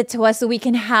send it to us so we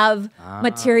can have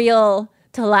material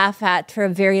to laugh at for a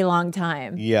very long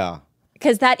time. Yeah.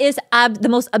 Because that is the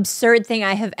most absurd thing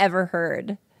I have ever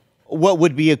heard. What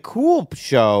would be a cool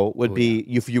show would be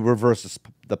if you reverse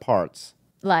the parts.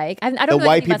 Like, I don't The know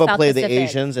white anything people about South play the Pacific.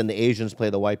 Asians, and the Asians play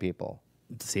the white people.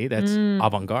 See, that's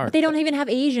avant-garde. They don't even have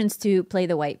Asians to play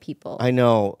the white people. I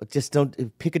know. Just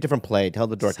don't pick a different play. Tell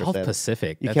the director. South that.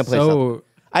 Pacific. You That's can't play so...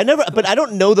 South. But I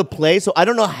don't know the play, so I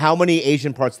don't know how many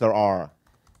Asian parts there are.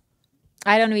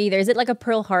 I don't know either. Is it like a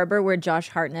Pearl Harbor where Josh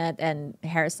Hartnett and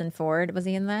Harrison Ford, was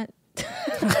he in that?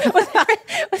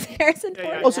 was Harrison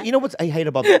Ford? Also, you know what I hate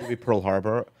about the movie Pearl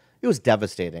Harbor? It was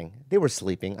devastating. They were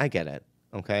sleeping. I get it.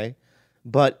 Okay,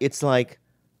 but it's like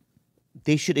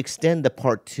they should extend the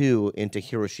part 2 into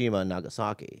Hiroshima and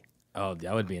Nagasaki Oh,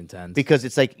 that would be intense. because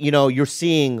it's like you're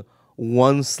seeing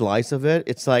one slice of it.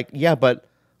 It's like but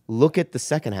look at the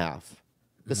second half.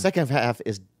 The second half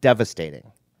is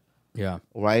devastating. Yeah.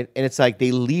 Right? And it's like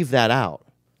they leave that out.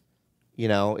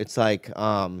 It's like,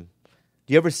 do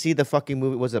you ever see the fucking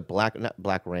movie? Was it not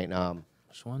Black Rain?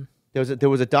 Which one? There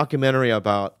was a documentary on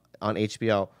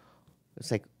HBO.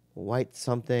 It's like White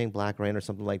something, Black Rain or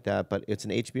something like that. But it's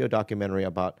an HBO documentary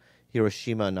about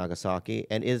Hiroshima and Nagasaki,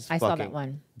 and is I fucking saw that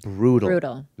one.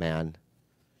 brutal, man.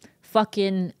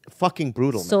 Fucking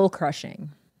Brutal, soul man. crushing.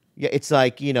 Yeah, it's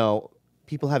like,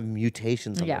 people have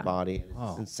mutations on Yeah. their body.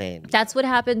 It's insane. That's what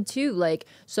happened too. Like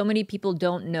so many people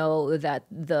don't know that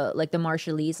the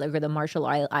Marshallese, or the Marshall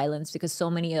Islands, because so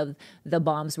many of the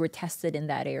bombs were tested in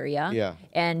that area. Yeah.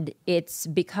 And it's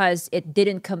because it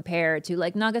didn't compare to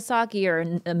like Nagasaki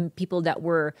or people that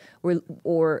were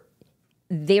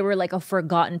they were like a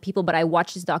forgotten people. But I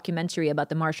watched this documentary about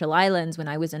the Marshall Islands when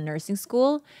I was in nursing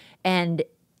school, and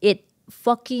it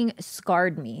fucking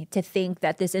scarred me to think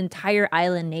that this entire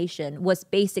island nation was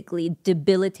basically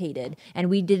debilitated and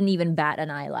we didn't even bat an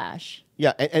eyelash.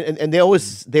 Yeah, and they always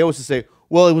say,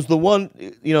 well, it was the one,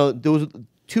 there was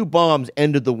 2 bombs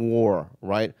ended the war,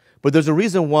 right? But there's a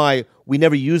reason why we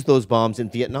never used those bombs in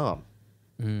Vietnam,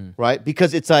 right?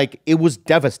 Because it's like, it was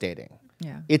devastating.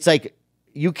 Yeah. It's like,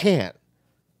 you can't,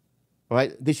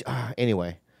 right?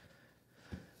 Anyway,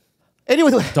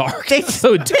 Dark.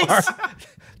 So dark.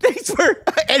 Thanks for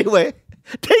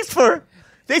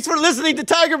listening to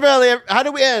TigerBelly. How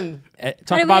do we end? Talk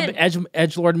do we about end?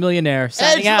 Edgelord Millionaire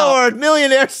signing out. Edgelord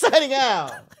Millionaire signing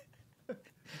out.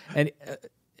 And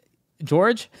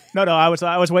George? No, I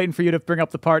was waiting for you to bring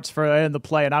up the parts for in the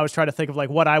play, and I was trying to think of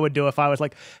like what I would do if I was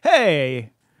like,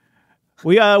 hey,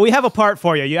 we have a part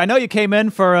for you. I know you came in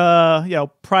for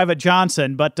Private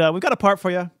Johnson, but we've got a part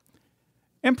for you,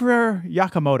 Emperor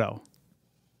Yakamoto.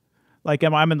 Like,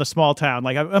 I'm in the small town.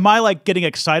 Like, am I like getting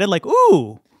excited? Like,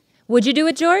 ooh. Would you do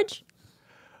it, George?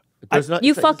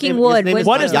 You fucking his would. name is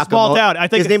What not is the small town? I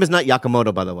think his name is not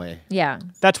Yakamoto, by the way. Yeah.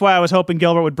 that's why I was hoping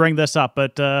Gilbert would bring this up,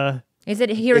 but Is it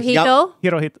Hirohito?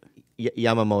 Hirohito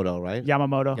Yamamoto, right?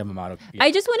 Yamamoto. Yamamoto. I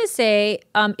just want to say,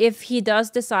 if he does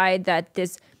decide that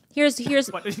this, here's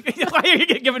Why are you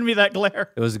giving me that glare?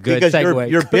 It was a good Because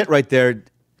segue. your bit right there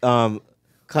kind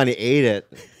of ate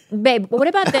it. babe. What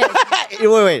about this?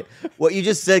 Wait. What you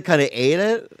just said kind of ate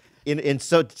it in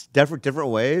so different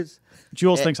ways.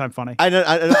 Jules thinks I'm funny. I know.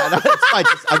 It's fine.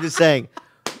 I'm just saying.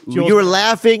 Jules- You were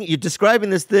laughing. You're describing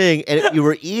this thing, and you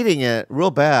were eating it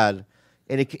real bad,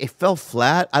 and it fell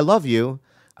flat. I love you.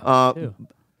 too.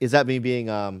 Is that me being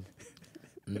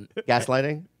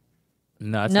gaslighting?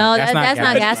 No, that's No, not, that's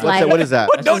not gaslighting. What is that?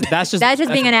 That's just That's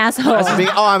just being an asshole.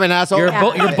 I'm an asshole.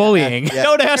 you're bullying.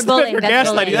 Don't ask You're me for bullying, that's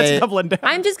gaslighting. bullying. That's Yeah. doubling down.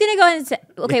 I'm just gonna go ahead and say,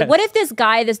 okay, what if this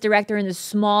guy, this director in this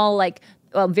small, like,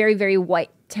 very, very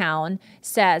white town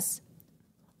says,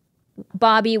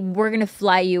 Bobby, we're gonna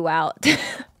fly you out,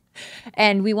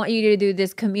 and we want you to do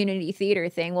this community theater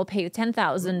thing. We'll pay you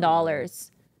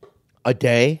 $10,000. A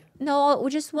day? No,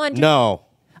 we just want. No.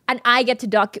 And I get to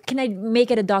Can I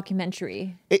make it a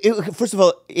documentary? First of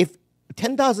all, if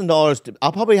 $10,000,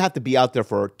 I'll probably have to be out there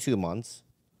for 2 months.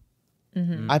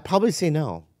 Mm-hmm. I'd probably say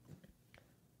no.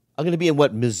 I'm going to be in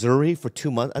Missouri for 2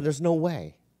 months? There's no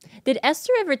way. Did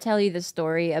Esther ever tell you the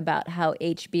story about how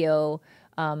HBO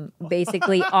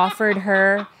basically offered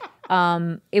her?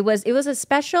 It was a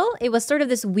special. It was sort of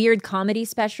this weird comedy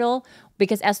special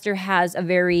because Esther has a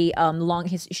very long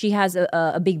history. She has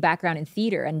a big background in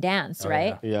theater and dance,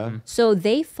 right? Yeah. So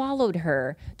they followed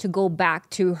her to go back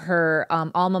to her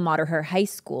alma mater, her high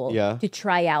school, Yeah. to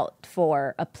try out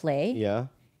for a play, Yeah.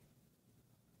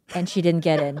 and she didn't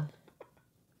get in.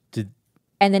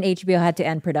 And then HBO had to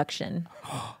end production.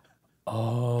 They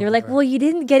were like, well, you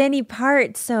didn't get any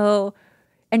part, so...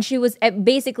 And she was,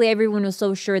 basically everyone was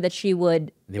so sure that she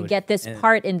would get this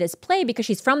part in this play because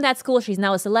she's from that school. She's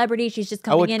now a celebrity. She's just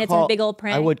coming in. It's a big old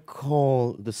prank. I would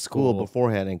call the school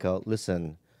beforehand and go,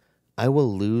 listen, I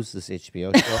will lose this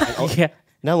HBO show. Yeah.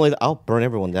 Not only that, I'll burn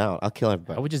everyone down. I'll kill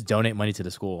everybody. I would just donate money to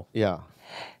the school. Yeah.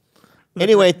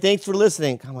 Anyway, thanks for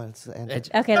listening. Come on. Okay, let's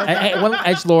Hey,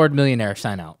 Edgelord Millionaire,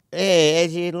 sign out. Hey,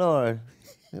 Edgelord.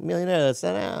 Millionaire, let's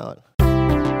sign out. It's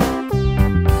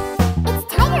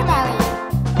TigerBelly.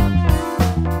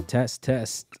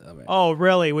 Test. Oh,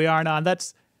 really? We aren't on.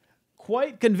 That's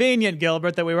quite convenient,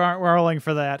 Gilbert, that we aren't rolling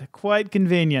for that. Quite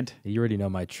convenient. You already know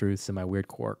my truths and my weird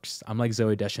quirks. I'm like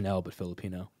Zoe Deschanel, but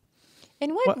Filipino.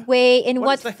 In what way, in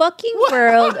what fucking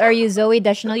world are you Zoe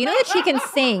Deschanel? You know that she can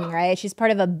sing, right? She's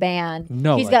part of a band.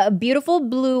 No, She's got beautiful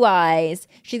blue eyes.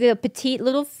 She's got a petite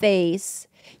little face.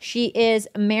 She is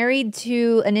married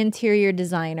to an interior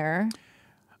designer.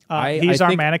 He's I our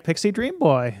think- manic pixie dream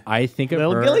boy. I think of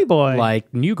Little her Gilly boy.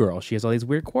 like New Girl. She has all these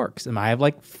weird quirks, and I have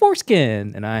like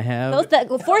foreskin, and I have.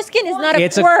 Foreskin is not a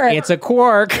It's quirk. a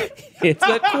quirk. It's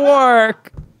a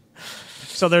quirk.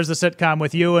 So there's the sitcom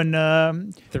with you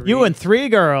and three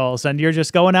girls, and you're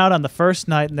just going out on the first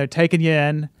night, and they're taking you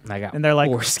in, and they're like,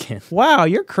 foreskin. "Wow,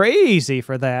 you're crazy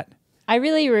for that." I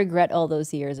really regret all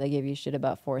those years I gave you shit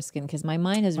about foreskin because my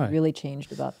mind has really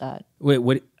changed about that. Wait,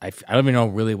 what? I don't even know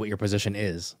really what your position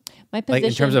is. My position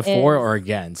Like in terms of for or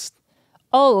against.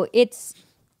 Oh, it's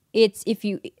if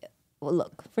you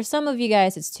look, for some of you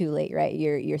guys it's too late, right?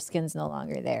 Your skin's no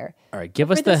longer there. All right,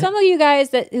 give us Some of you guys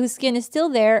whose skin is still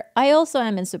there, I also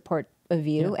am in support of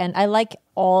you, and I like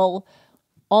all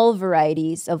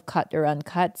varieties of cut or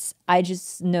uncuts. I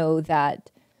just know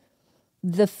that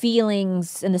the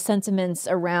feelings and the sentiments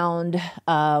around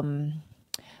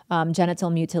genital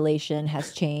mutilation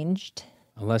has changed.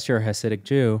 Unless you're a Hasidic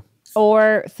Jew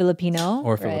Or Filipino.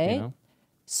 or right? Filipino.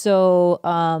 So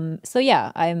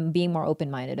yeah, I'm being more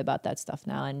open-minded about that stuff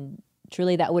now, and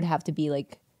truly that would have to be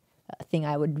like a thing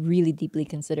I would really deeply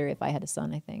consider if I had a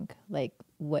son. I think like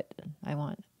what I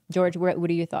want. George, what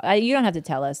are your thoughts? You don't have to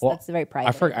tell us. Well, That's very private.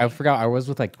 I forgot. I was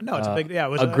with like it's a big. Yeah, it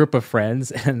was a group of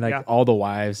friends, and like Yeah. all the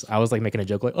wives. I was like making a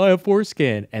joke like, "Oh, I have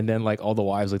foreskin," and then like all the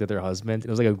wives looked at their husband. It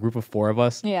was like a group of 4 of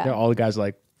us. Yeah. All the guys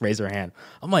like raised their hand.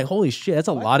 I'm like, "Holy shit, that's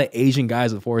a lot of Asian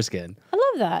guys with foreskin." I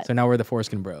love that. So now we're the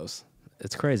foreskin bros.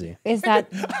 It's crazy. Is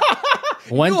that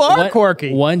One, You are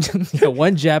quirky.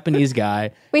 One Japanese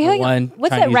guy. wait? One What's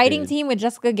that Chinese writing dude. team with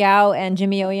Jessica Gao and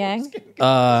Jimmy O Yang?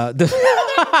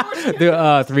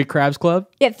 The Three Crabs Club.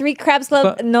 Yeah, 3 Crabs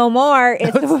Club. No more.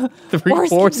 It's Three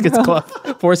Foreskins Bros.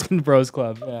 Club. Foreskin Bros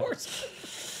Club.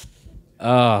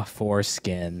 Yeah.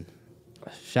 Foreskin.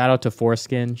 Shout out to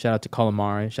Foreskin. Shout out to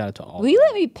Calamari. Shout out to all. Will you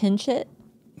let me pinch it?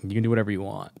 You can do whatever you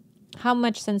want. How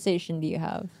much sensation do you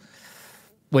have?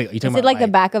 Wait, are you talking Is it about like the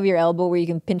back of your elbow where you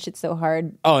can pinch it so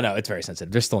hard? Oh no, it's very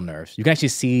sensitive. There's still nerves. You can actually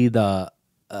see the.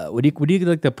 What do you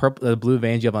like the purple, the blue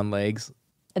veins you have on legs?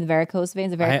 The varicose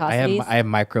veins, the I varicosities? have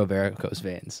micro varicose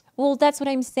veins. Well, that's what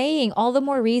I'm saying. All the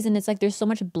more reason it's like there's so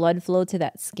much blood flow to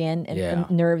that skin and, Yeah.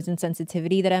 and nerves and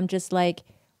sensitivity that I'm just like,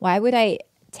 why would I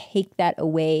take that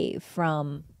away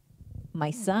from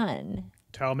my son?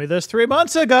 Tell me this 3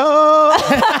 months ago.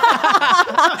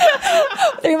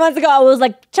 3 months ago, I was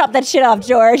like, chop that shit off,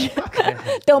 George.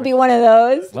 Don't be one of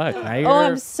those. Look, now you're. Oh,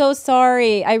 I'm so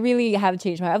sorry. I really have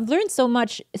changed I've learned so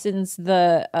much since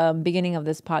the beginning of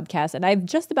this podcast, and I've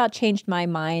just about changed my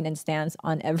mind and stance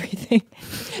on everything.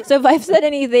 So if I've said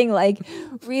anything like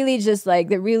really just like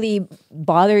that really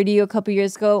bothered you a couple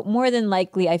years ago, more than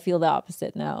likely I feel the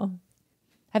opposite now.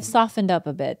 I've softened up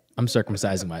a bit. I'm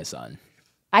circumcising my son.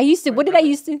 What did I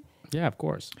used to? Yeah, of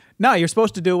course. No, you're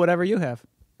supposed to do whatever you have.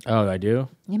 Oh, I do.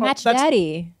 You match that's-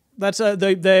 daddy. That's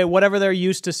they whatever they're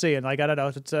used to seeing. Like I don't know.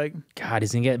 It's like God,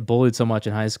 he's gonna get bullied so much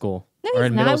in high school. No, or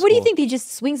he's in not. middle What do you school. think? He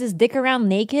just swings his dick around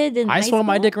naked? And I swung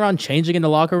my dick around changing in the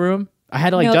locker room. I had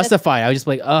to like No, that's- justify it. I was just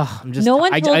like, ugh, I'm just. No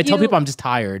one I told tell you- people I'm just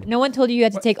tired. No one told you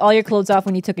had to take all your clothes off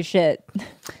when you took a shit.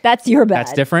 That's your bad.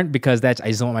 That's different because I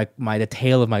just don't want the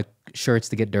tail of my shirts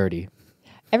to get dirty.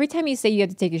 Every time you say you have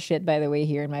to take a shit, by the way,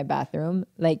 here in my bathroom,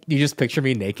 like, You just picture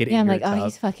me naked. yeah, in I'm your like, oh, tub.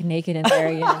 he's fucking naked in there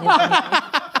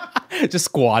again. just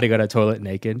squatting on a toilet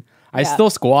naked. I Yeah. still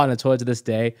squat on a toilet to this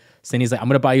day. Cindy's like, I'm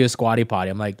gonna buy you a squatty potty.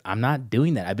 I'm like, I'm not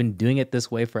doing that. I've been doing it this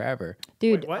way forever.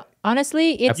 Dude, Wait, what?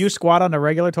 honestly, it's you squat on a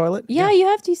regular toilet. yeah, you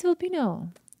have to. He's Filipino.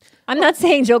 I'm not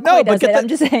saying Joe No, Coy but does get it. the- I'm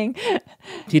just saying.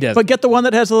 He does. But get the one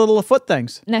that has the little foot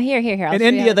things. Now here. I'll In show you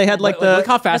India, how they to- had like look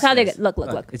how Look fast. how it they is. get.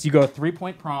 Look. It's you go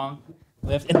 3-point prong,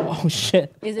 lift, and oh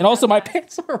shit! Is it And also that my fast?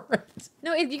 pants are ripped.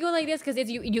 No, if you go like this, because it's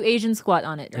you Asian squat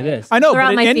on it. Right? It is. I know, Throw out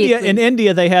but my in feet,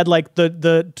 India, please. they had like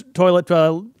the toilet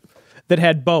that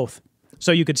had both,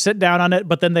 so you could sit down on it,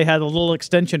 but then they had a little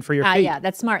extension for your feet. Yeah,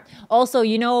 that's smart. Also,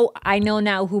 I know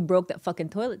now who broke that fucking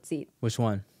toilet seat. Which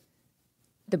one?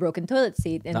 The broken toilet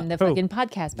seat in the who? fucking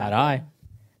podcast. Not I.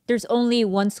 There's only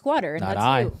one squatter, and Not that's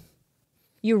I. you.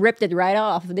 You ripped it right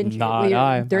off, didn't you? Not With your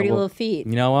I. dirty I will- little feet.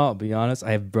 You know what? I'll be honest.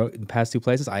 I have broke the past 2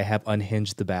 places. I have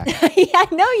unhinged the back. Yeah, I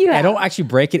know you have. I don't actually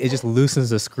break it. It just loosens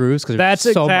the screws because That's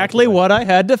exactly what I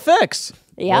had to fix.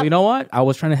 Yeah. Well, you know what? I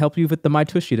was trying to help you with the My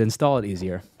Tushy to install it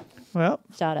easier. Well,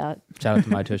 Shout out. Shout out to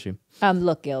My Tushy.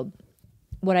 Look, Gilb.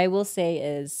 What I will say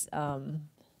is,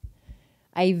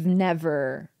 I've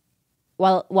never.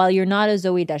 While you're not a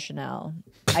Zooey Deschanel,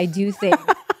 I do think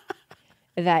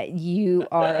that you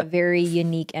are a very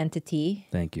unique entity,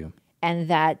 Thank you. and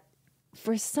that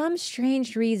for some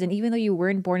strange reason, even though you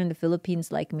weren't born in the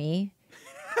Philippines like me,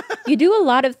 you do a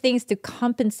lot of things to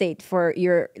compensate for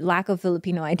your lack of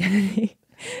Filipino identity.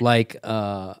 Like,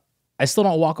 I still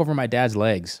don't walk over my dad's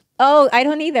legs. Oh, I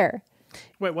don't either.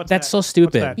 wait, what's That's that? so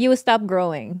stupid. that? You will stop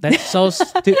growing. That's so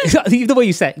stupid. The way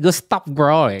you said, it, just stop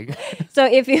growing. So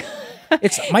if you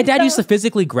It's my dad used to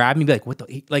physically grab me and be like, what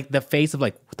the, like the face of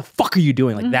like, what the fuck are you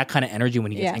doing? Like that kind of energy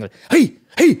when he gets angry. Like,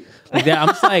 hey, like that. I'm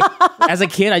just like, as a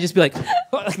kid, I just be like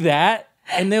that.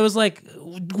 And it was like,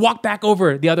 walk back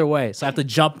over the other way. So I have to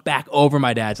jump back over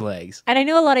my dad's legs. And I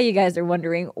know a lot of you guys are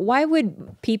wondering, why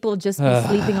would people just be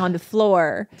sleeping on the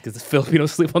floor? Because the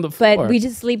Filipinos sleep on the floor. But we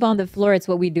just sleep on the floor. It's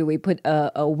what we do. We put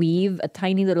a weave, a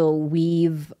tiny little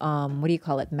weave, what do you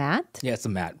call it, mat? Yeah, it's a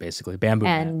mat, basically. Bamboo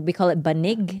And mat. we call it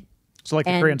banig. So like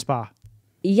a Korean spa.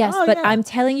 Yes, but I'm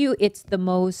telling you, it's the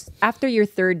most, after your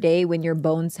third day when your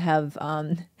bones have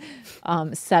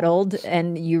settled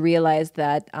and you realize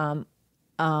that,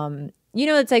 you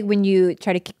know, it's like when you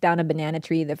try to kick down a banana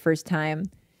tree the first time,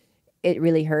 it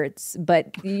really hurts.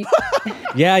 But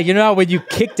Yeah, you know when you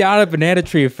kick down a banana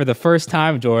tree for the first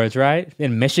time, George, right?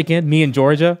 In Michigan, me and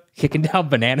Georgia, kicking down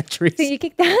banana trees. so you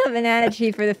kick down a banana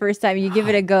tree for the first time, you give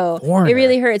it a go. Foreigner. It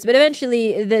really hurts. But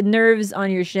eventually, the nerves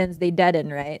on your shins, they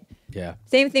deaden, right? Yeah,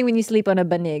 Same thing when you sleep on a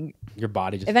banig. your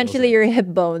body just Eventually, feels your hip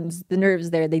bones, the nerves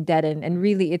there, they deaden. And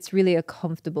really, it's really a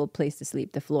comfortable place to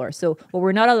sleep, the floor. So what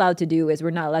we're not allowed to do is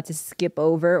we're not allowed to skip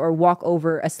over or walk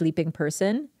over a sleeping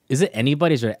person. Is it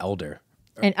anybody's or elder?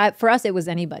 And for us, it was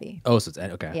anybody. Oh, so it's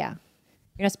okay. Yeah.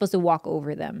 You're not supposed to walk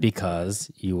over them. Because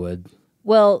you would.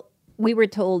 Well, we were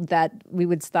told that we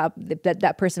would stop,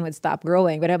 that person would stop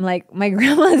growing. But I'm like, my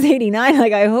grandma's 89.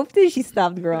 Like, I hope that she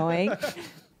stopped growing.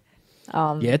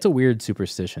 Yeah, it's a weird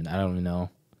superstition. I don't even know.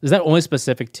 Is that only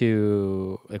specific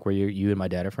to like where you and my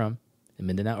dad are from in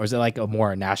Mindanao, or is it like a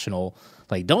more national?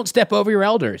 Like, don't step over your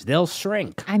elders; they'll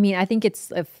shrink. I mean, I think I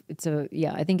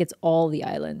think it's all the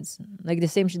islands. Like the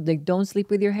same shit. Like, don't sleep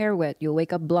with your hair wet. You'll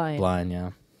wake up blind. Blind,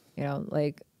 yeah. You know,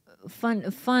 like fun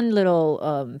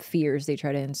little fears they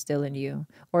try to instill in you.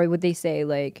 Or would they say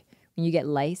like when you get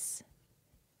lice?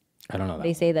 I don't know.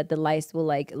 They say that the lice will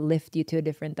like lift you to a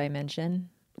different dimension.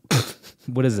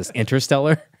 What is this?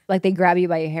 Interstellar? Like they grab you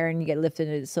by your hair and you get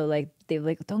lifted. So like they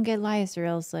like, don't get lice or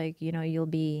else like, you know, you'll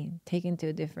be taken to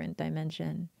a different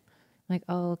dimension. I'm like,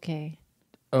 oh, okay.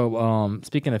 Oh,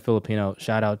 speaking of Filipino,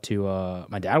 shout out to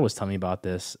my dad was telling me about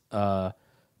this.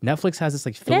 Netflix has this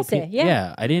like Filipino.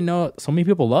 yeah. I didn't know so many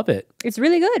people love it. It's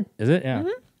really good. Is it? Yeah.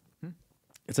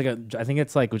 It's like I think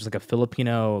it's like just like a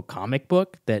Filipino comic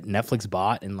book that Netflix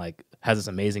bought and like has this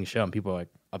amazing show and people are like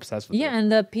obsessed with it. Yeah,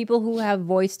 and the people who have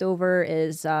voiced over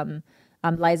is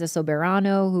Liza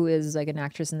Soberano, who is like an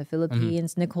actress in the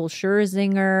Philippines. Nicole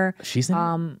Scherzinger. She's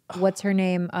in What's her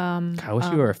name? I wish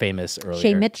you were famous earlier.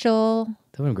 Shay Mitchell.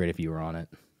 That would have been great if you were on it.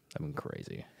 That would have been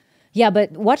crazy. Yeah,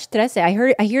 but watch Trece. I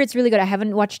hear it's really good. I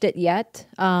haven't watched it yet.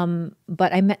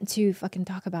 But I meant to fucking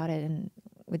talk about it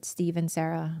with Steve and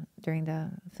Sarah during the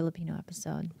Filipino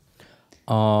episode.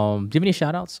 Do you have any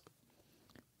shout outs?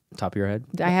 Top of your head?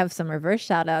 I have some reverse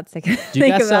shout outs. Do you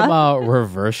got some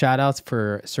reverse shout outs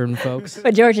for certain folks?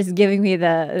 But George is giving me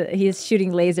he's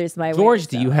shooting lasers my way. George,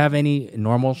 do you have any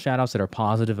normal shout outs that are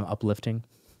positive and uplifting?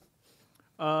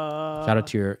 Shout out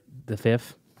to the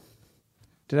fifth.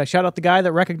 Did I shout out the guy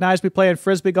that recognized me playing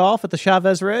Frisbee golf at the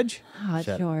Chavez Ridge? Oh,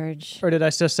 George. Or did I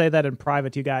just say that in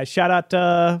private to you guys? Shout out,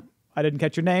 I didn't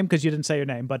catch your name because you didn't say your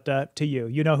name, but to you.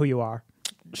 You know who you are.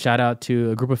 Shout out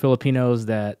to a group of Filipinos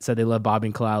that said they love Bobby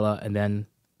and Khalyla and then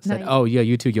said, Nice. oh, yeah,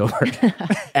 you too, Gilbert,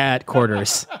 at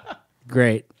Quarters.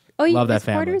 Great. Oh, love that is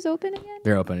family. Quarters open again?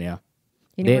 They're open, yeah.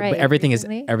 You know where I But ate everything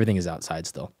recently? is outside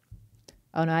still.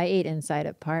 Oh, no, I ate inside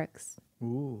at Parks.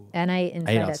 Ooh. And I ate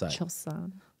inside at outside.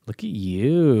 Choson. Look at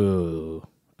you.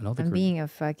 I'm being a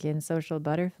fucking social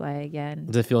butterfly again.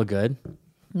 Does it feel good?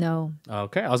 No.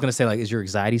 Okay. I was going to say, like, is your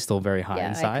anxiety still very high Yeah,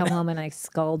 inside? I come home and I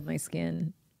scald my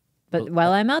skin. But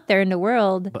while I'm out there in the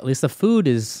world, But at least the food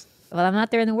is while I'm out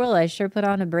there in the world, I sure put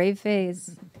on a brave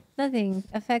face. Nothing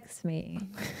affects me.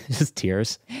 just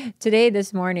tears. Today,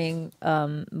 this morning,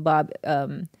 Bob,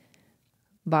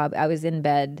 I was in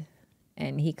bed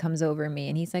and he comes over me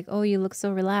and he's like, oh, you look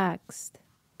so relaxed.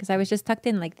 Because I was just tucked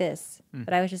in like this,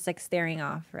 but I was just like staring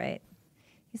off, right?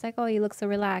 He's like, oh, you look so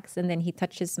relaxed. And then he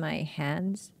touches my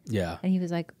hands Yeah. and he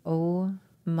was like, oh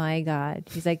my God.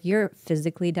 He's like, you're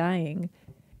physically dying.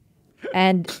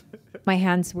 And my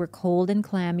hands were cold and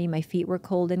clammy. My feet were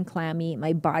cold and clammy.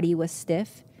 My body was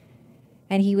stiff.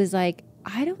 And he was like,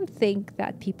 I don't think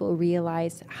that people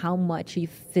realize how much you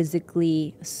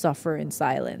physically suffer in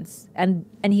silence. And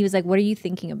he was like, what are you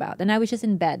thinking about? And I was just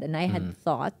in bed and I had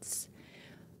thoughts.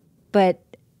 But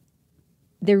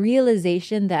the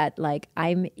realization that like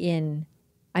I'm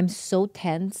so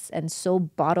tense and so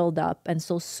bottled up and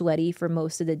so sweaty for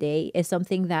most of the day is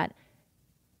something that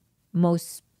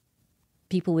most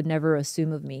people would never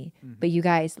assume of me. But you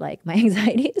guys, like, my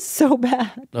anxiety is so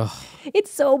bad. It's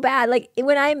so bad. Like,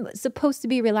 when I'm supposed to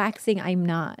be relaxing, I'm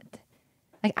not.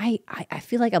 Like, I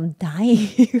feel like I'm dying,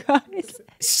 you guys.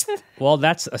 Well,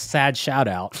 that's a sad shout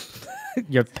out.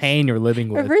 Your pain you're living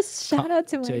with. Reverse shout out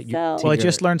to myself. Well, I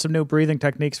just learned some new breathing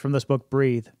techniques from this book,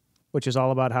 Breathe, which is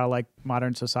all about how, like,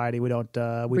 modern society, we don't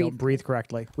breathe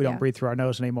correctly. We don't breathe through our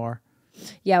nose anymore.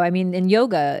 Yeah, I mean, in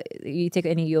yoga, you take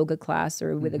any yoga class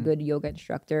or with a good yoga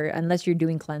instructor, unless you're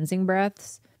doing cleansing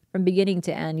breaths, from beginning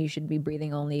to end, you should be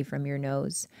breathing only from your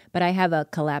nose. But I have a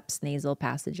collapsed nasal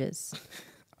passages.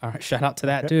 All right, shout out to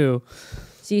that too.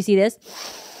 So you see this?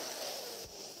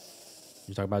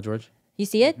 You talking about George? You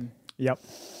see it? Yep.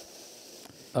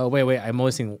 Oh, wait. I'm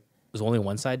only seeing, there's only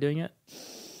one side doing it?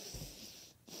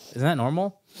 Isn't that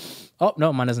normal? Oh,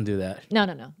 no, mine doesn't do that.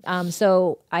 No.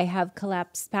 So I have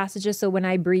collapsed passages. So when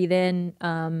I breathe in,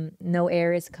 no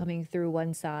air is coming through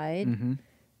one side.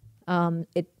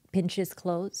 It pinches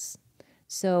close.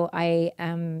 So I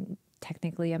am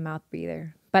technically a mouth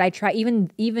breather. But I try,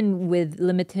 even with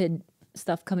limited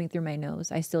stuff coming through my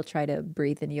nose, I still try to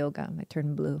breathe in yoga. I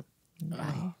turn blue.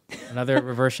 Another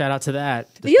reverse shout out to that.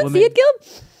 Do you see it, Gil?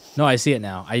 No, I see it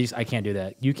now. I can't do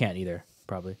that. You can't either,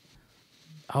 probably.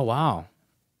 Oh, wow.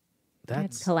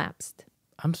 That's collapsed.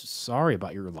 I'm sorry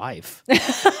about your life.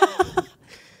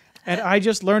 And I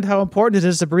just learned how important it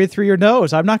is to breathe through your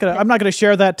nose. I'm not gonna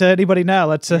share that to anybody now.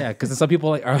 Let's yeah, because some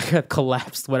people are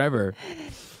collapsed, whatever.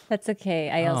 That's okay.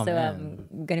 I also man.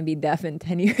 am gonna be deaf in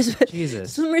 10 years. But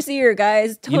Jesus. Swimmers here,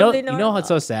 guys. You Totally know normal. what's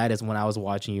so sad is when I was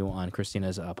watching you on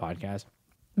Christina's podcast.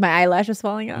 My eyelash was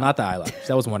falling out. Not the eyelash.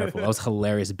 That was wonderful. That was a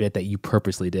hilarious bit that you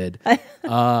purposely did. I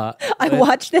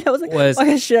watched it. I was like,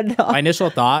 I should have. My initial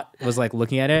thought was like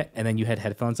looking at it, and then you had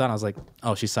headphones on. I was like,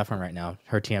 oh, she's suffering right now.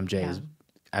 Her TMJ is.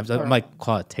 I'm like,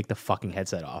 Claude, take the fucking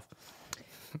headset off.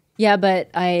 Yeah, but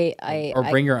I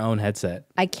bring your own headset.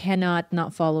 I cannot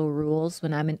not follow rules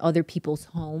when I'm in other people's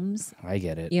homes. I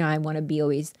get it. You know, I want to be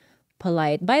always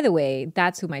polite. By the way,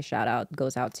 that's who my shout out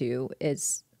goes out to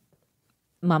is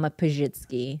Mama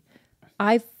Pajitsky.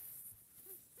 I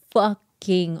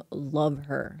fucking love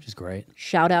her. She's great.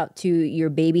 Shout out to your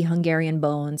baby Hungarian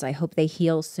bones. I hope they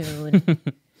heal soon.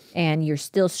 And you're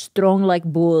still strong like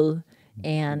bull.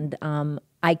 And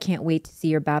I can't wait to see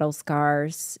your battle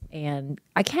scars. And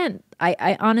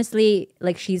I honestly,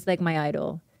 like, she's like my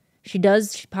idol. She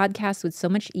podcasts with so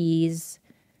much ease.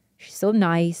 She's so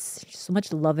nice. She's so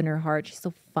much love in her heart. She's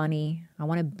so funny. I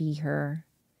want to be her.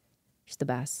 She's the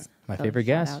best. My favorite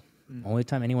guest. Only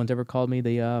time anyone's ever called me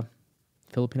the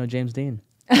Filipino James Dean.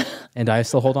 And I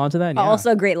still hold on to that. Yeah.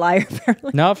 Also a great liar,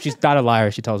 apparently. No, she's not a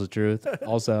liar. She tells the truth.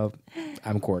 Also,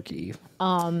 I'm quirky.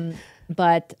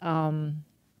 But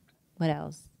what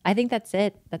else? I think that's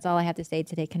it. That's all I have to say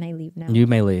today. Can I leave now? You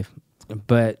may leave.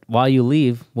 But while you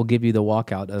leave, we'll give you the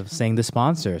walkout of saying the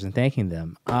sponsors and thanking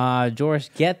them.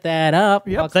 George, get that up.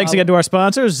 Yep. Thanks again to our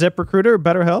sponsors, ZipRecruiter,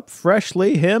 BetterHelp,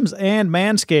 Freshly, Hims, and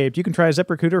Manscaped. You can try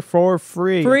ZipRecruiter for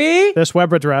free. Free? This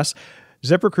web address,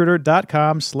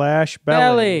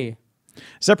 ZipRecruiter.com/belly.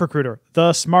 ZipRecruiter,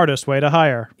 the smartest way to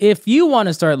hire. If you want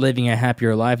to start living a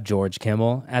happier life, George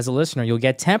Kimmel, as a listener, you'll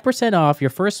get 10% off your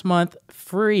first month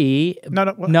free.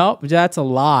 No, that's a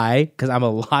lie, because I'm a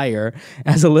liar.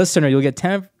 As a listener, you'll get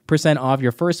 10% off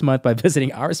your first month by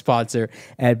visiting our sponsor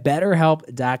at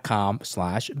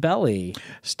betterhelp.com/belly.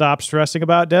 Stop stressing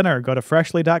about dinner. Go to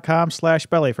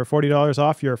freshly.com/belly for $40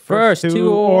 off your first two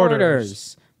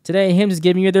orders. Today, Hims is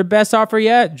giving you their best offer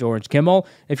yet, George Kimmel.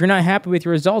 If you're not happy with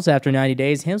your results after 90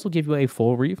 days, Hims will give you a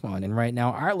full refund. And right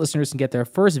now, our listeners can get their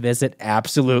first visit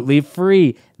absolutely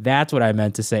free. That's what I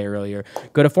meant to say earlier.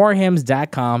 Go to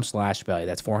forhims.com/belly.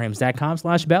 That's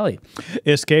forhims.com/belly.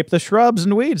 Escape the shrubs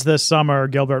and weeds this summer,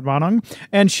 Gilbert Monong,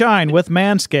 and shine with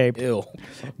Manscaped. Ew.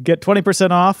 Get 20%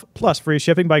 off plus free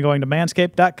shipping by going to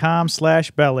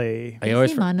manscaped.com/belly. I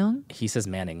always Manong? He says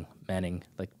Manning,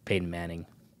 like Peyton Manning.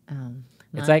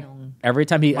 It's Manong. like every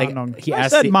time he asks,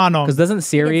 Manong. because doesn't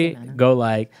Siri go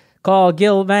like, call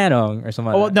Gil Manong or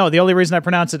something? Oh, like that? no, the only reason I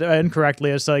pronounce it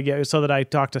incorrectly is so that I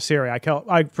talk to Siri. I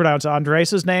pronounce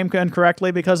Andres' name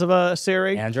incorrectly because of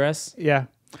Siri. Andres? Yeah.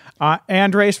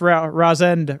 Andres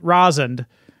Rosend.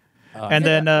 And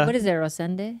then... what is it,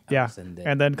 Rosende? Yeah. Rosende.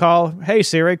 And then hey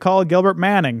Siri, call Gilbert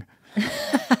Manning.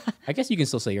 I guess you can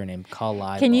still say your name.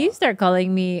 Khalyla. Can you start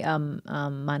calling me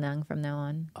Manang from now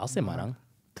on? I'll say Manong.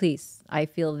 Please. I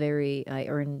feel I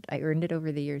earned it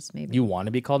over the years, maybe. You want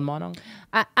to be called Manong?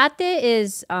 Ate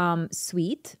is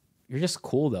sweet. You're just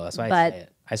cool, though. That's why I say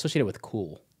it. I associate it with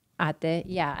cool. Ate.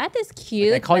 Yeah, Ate's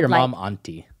cute. I call your but mom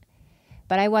auntie.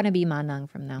 But I want to be Manang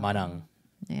from now on. Manang.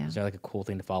 Yeah. Is there like a cool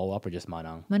thing to follow up or just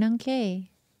Manang? Manang K.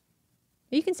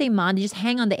 You can say Man. Just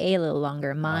hang on the A a little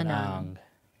longer. Manang.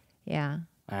 Yeah.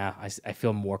 I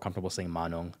feel more comfortable saying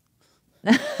Manong.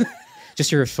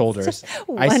 Just your shoulders.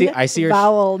 One I see your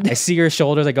voweled. I see your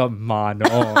shoulders. I go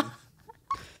Manong.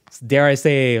 Dare I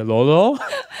say Lolo? So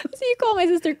you call my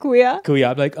sister Kuya?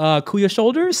 Kuya. I'm like, Kuya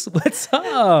shoulders? What's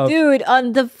up? Dude,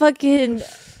 on the fucking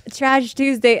Trash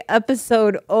Tuesday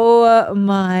episode, oh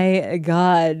my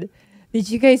God. Did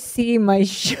you guys see my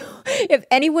show? If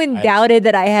anyone doubted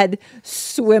that I had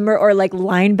swimmer or like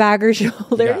linebacker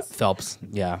shoulders. Yeah, Phelps.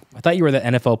 Yeah. I thought you were the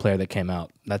NFL player that came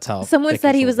out. That's how. Someone thick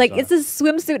said your he was like, shoulders it's a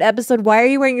swimsuit episode. Why are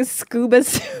you wearing a scuba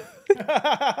suit?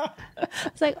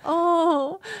 It's like,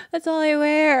 oh, that's all I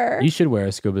wear. are. You should wear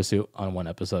a scuba suit on one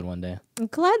episode one day.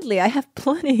 Gladly, I have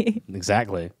plenty.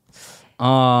 Exactly.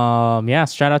 Yeah.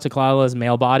 Shout out to Khalyla's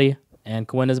male body and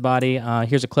Kawina's body.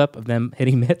 Here's a clip of them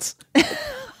hitting mitts.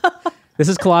 This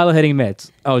is Khalyla hitting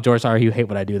mitts. Oh, George, sorry, you hate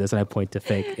when I do this and I point to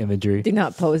fake imagery. Do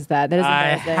not post that. That is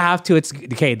I embarrassing. have to. It's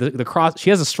okay. The cross.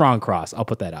 She has a strong cross. I'll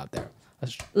put that out there.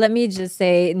 Let me just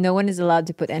say, no one is allowed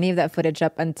to put any of that footage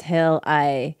up until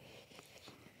I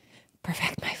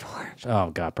perfect my form. Oh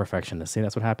God, perfectionist. See,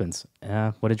 that's what happens.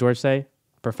 What did George say?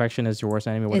 Perfection is your worst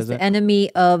enemy. What It's is the it?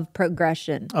 enemy of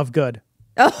progression. Of good.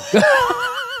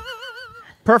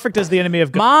 Perfect is the enemy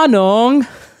of good. Manong.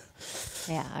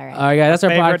 Yeah, all right. All right, guys, that's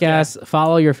our Favorite, podcast.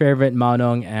 Follow your favorite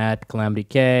Manong at Calamity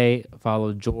K.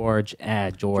 Follow George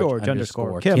at George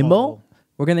 _ Kimball.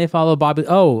 Where can they follow Bobby?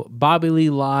 Oh,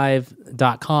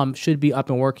 BobbyLeeLive.com should be up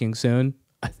and working soon,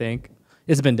 I think.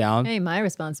 It's been down. Hey, my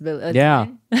responsibility. Yeah.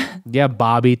 Yeah,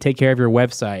 Bobby, take care of your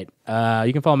website.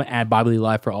 You can follow him at Bobby Lee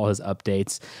Live for all his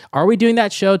updates. Are we doing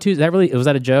that show too? Was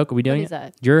that a joke? Are we doing What is it?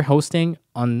 that? You're hosting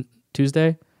on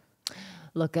Tuesday?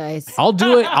 Look, guys, I'll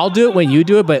do it. I'll do it when you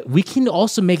do it, but we can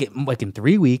also make it like in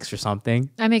 3 weeks or something.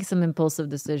 I make some impulsive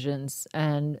decisions,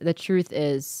 and the truth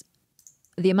is,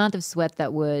 the amount of sweat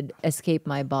that would escape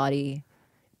my body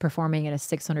performing in a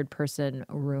 600-person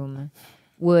room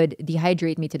would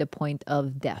dehydrate me to the point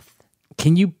of death.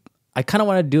 Can you? I kind of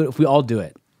want to do it if we all do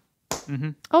it.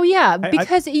 Oh yeah,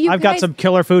 because I've got some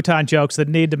killer futon jokes that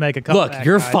need to make a comeback. Look,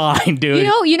 you're guys. fine, dude.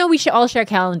 You know, we should all share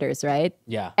calendars, right?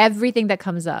 Yeah. Everything that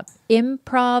comes up,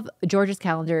 improv, George's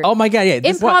calendar. Oh my God, yeah.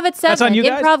 Improv at 7. That's on you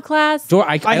guys? Improv class. George,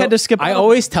 I had to skip I over.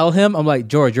 always tell him, I'm like,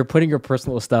 George, you're putting your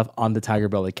personal stuff on the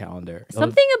TigerBelly calendar.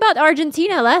 Something about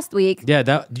Argentina last week.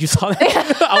 Yeah, you saw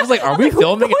that? I was like, are we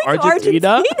filming in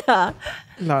Argentina?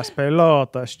 Las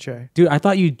pelotas, che. Dude, I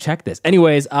thought you checked this.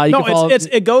 Anyways, you No, can follow.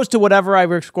 it goes to whatever I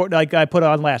record, like I put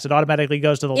on last. It automatically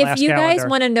goes to the If last you calendar. guys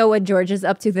want to know what George is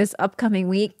up to this upcoming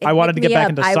week, I wanted hit to get me back up.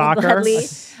 into I soccer.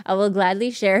 I will gladly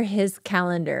share his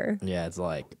calendar. Yeah, it's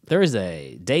like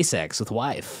Thursday, day sex with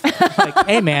wife. Like,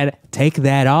 hey man, take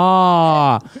that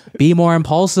off. Be more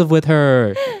impulsive with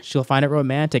her. She'll find it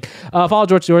romantic. Follow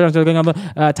George on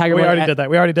Tiger. we already did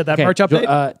that. We already did that. Okay, Merch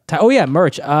update. oh yeah,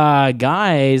 merch.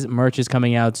 Guys, merch is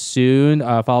coming out soon.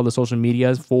 Follow the social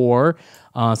medias for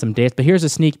some dates. But here's a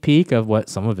sneak peek of what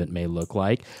some of it may look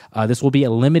like. This will be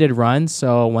a limited run.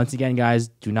 So once again, guys,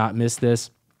 do not miss this.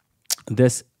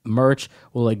 This merch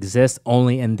will exist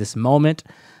only in this moment.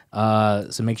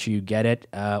 So make sure you get it,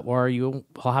 or you'll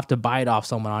have to buy it off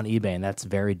someone on eBay, and that's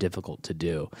very difficult to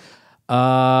do.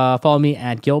 Follow me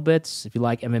at Gilbert. If you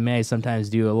like MMA, sometimes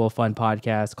do a little fun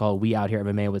podcast called We Out Here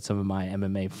MMA with some of my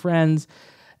MMA friends.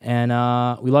 And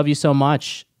we love you so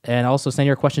much. And also send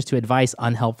your questions to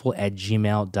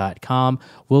adviceunhelpful@gmail.com.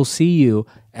 We'll see you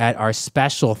at our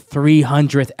special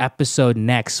 300th episode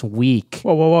next week.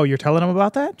 Whoa. You're telling them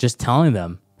about that? Just telling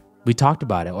them. We talked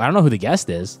about it. Well, I don't know who the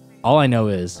guest is. All I know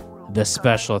is the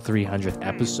special 300th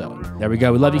episode. There we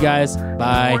go. We love you guys.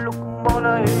 Bye.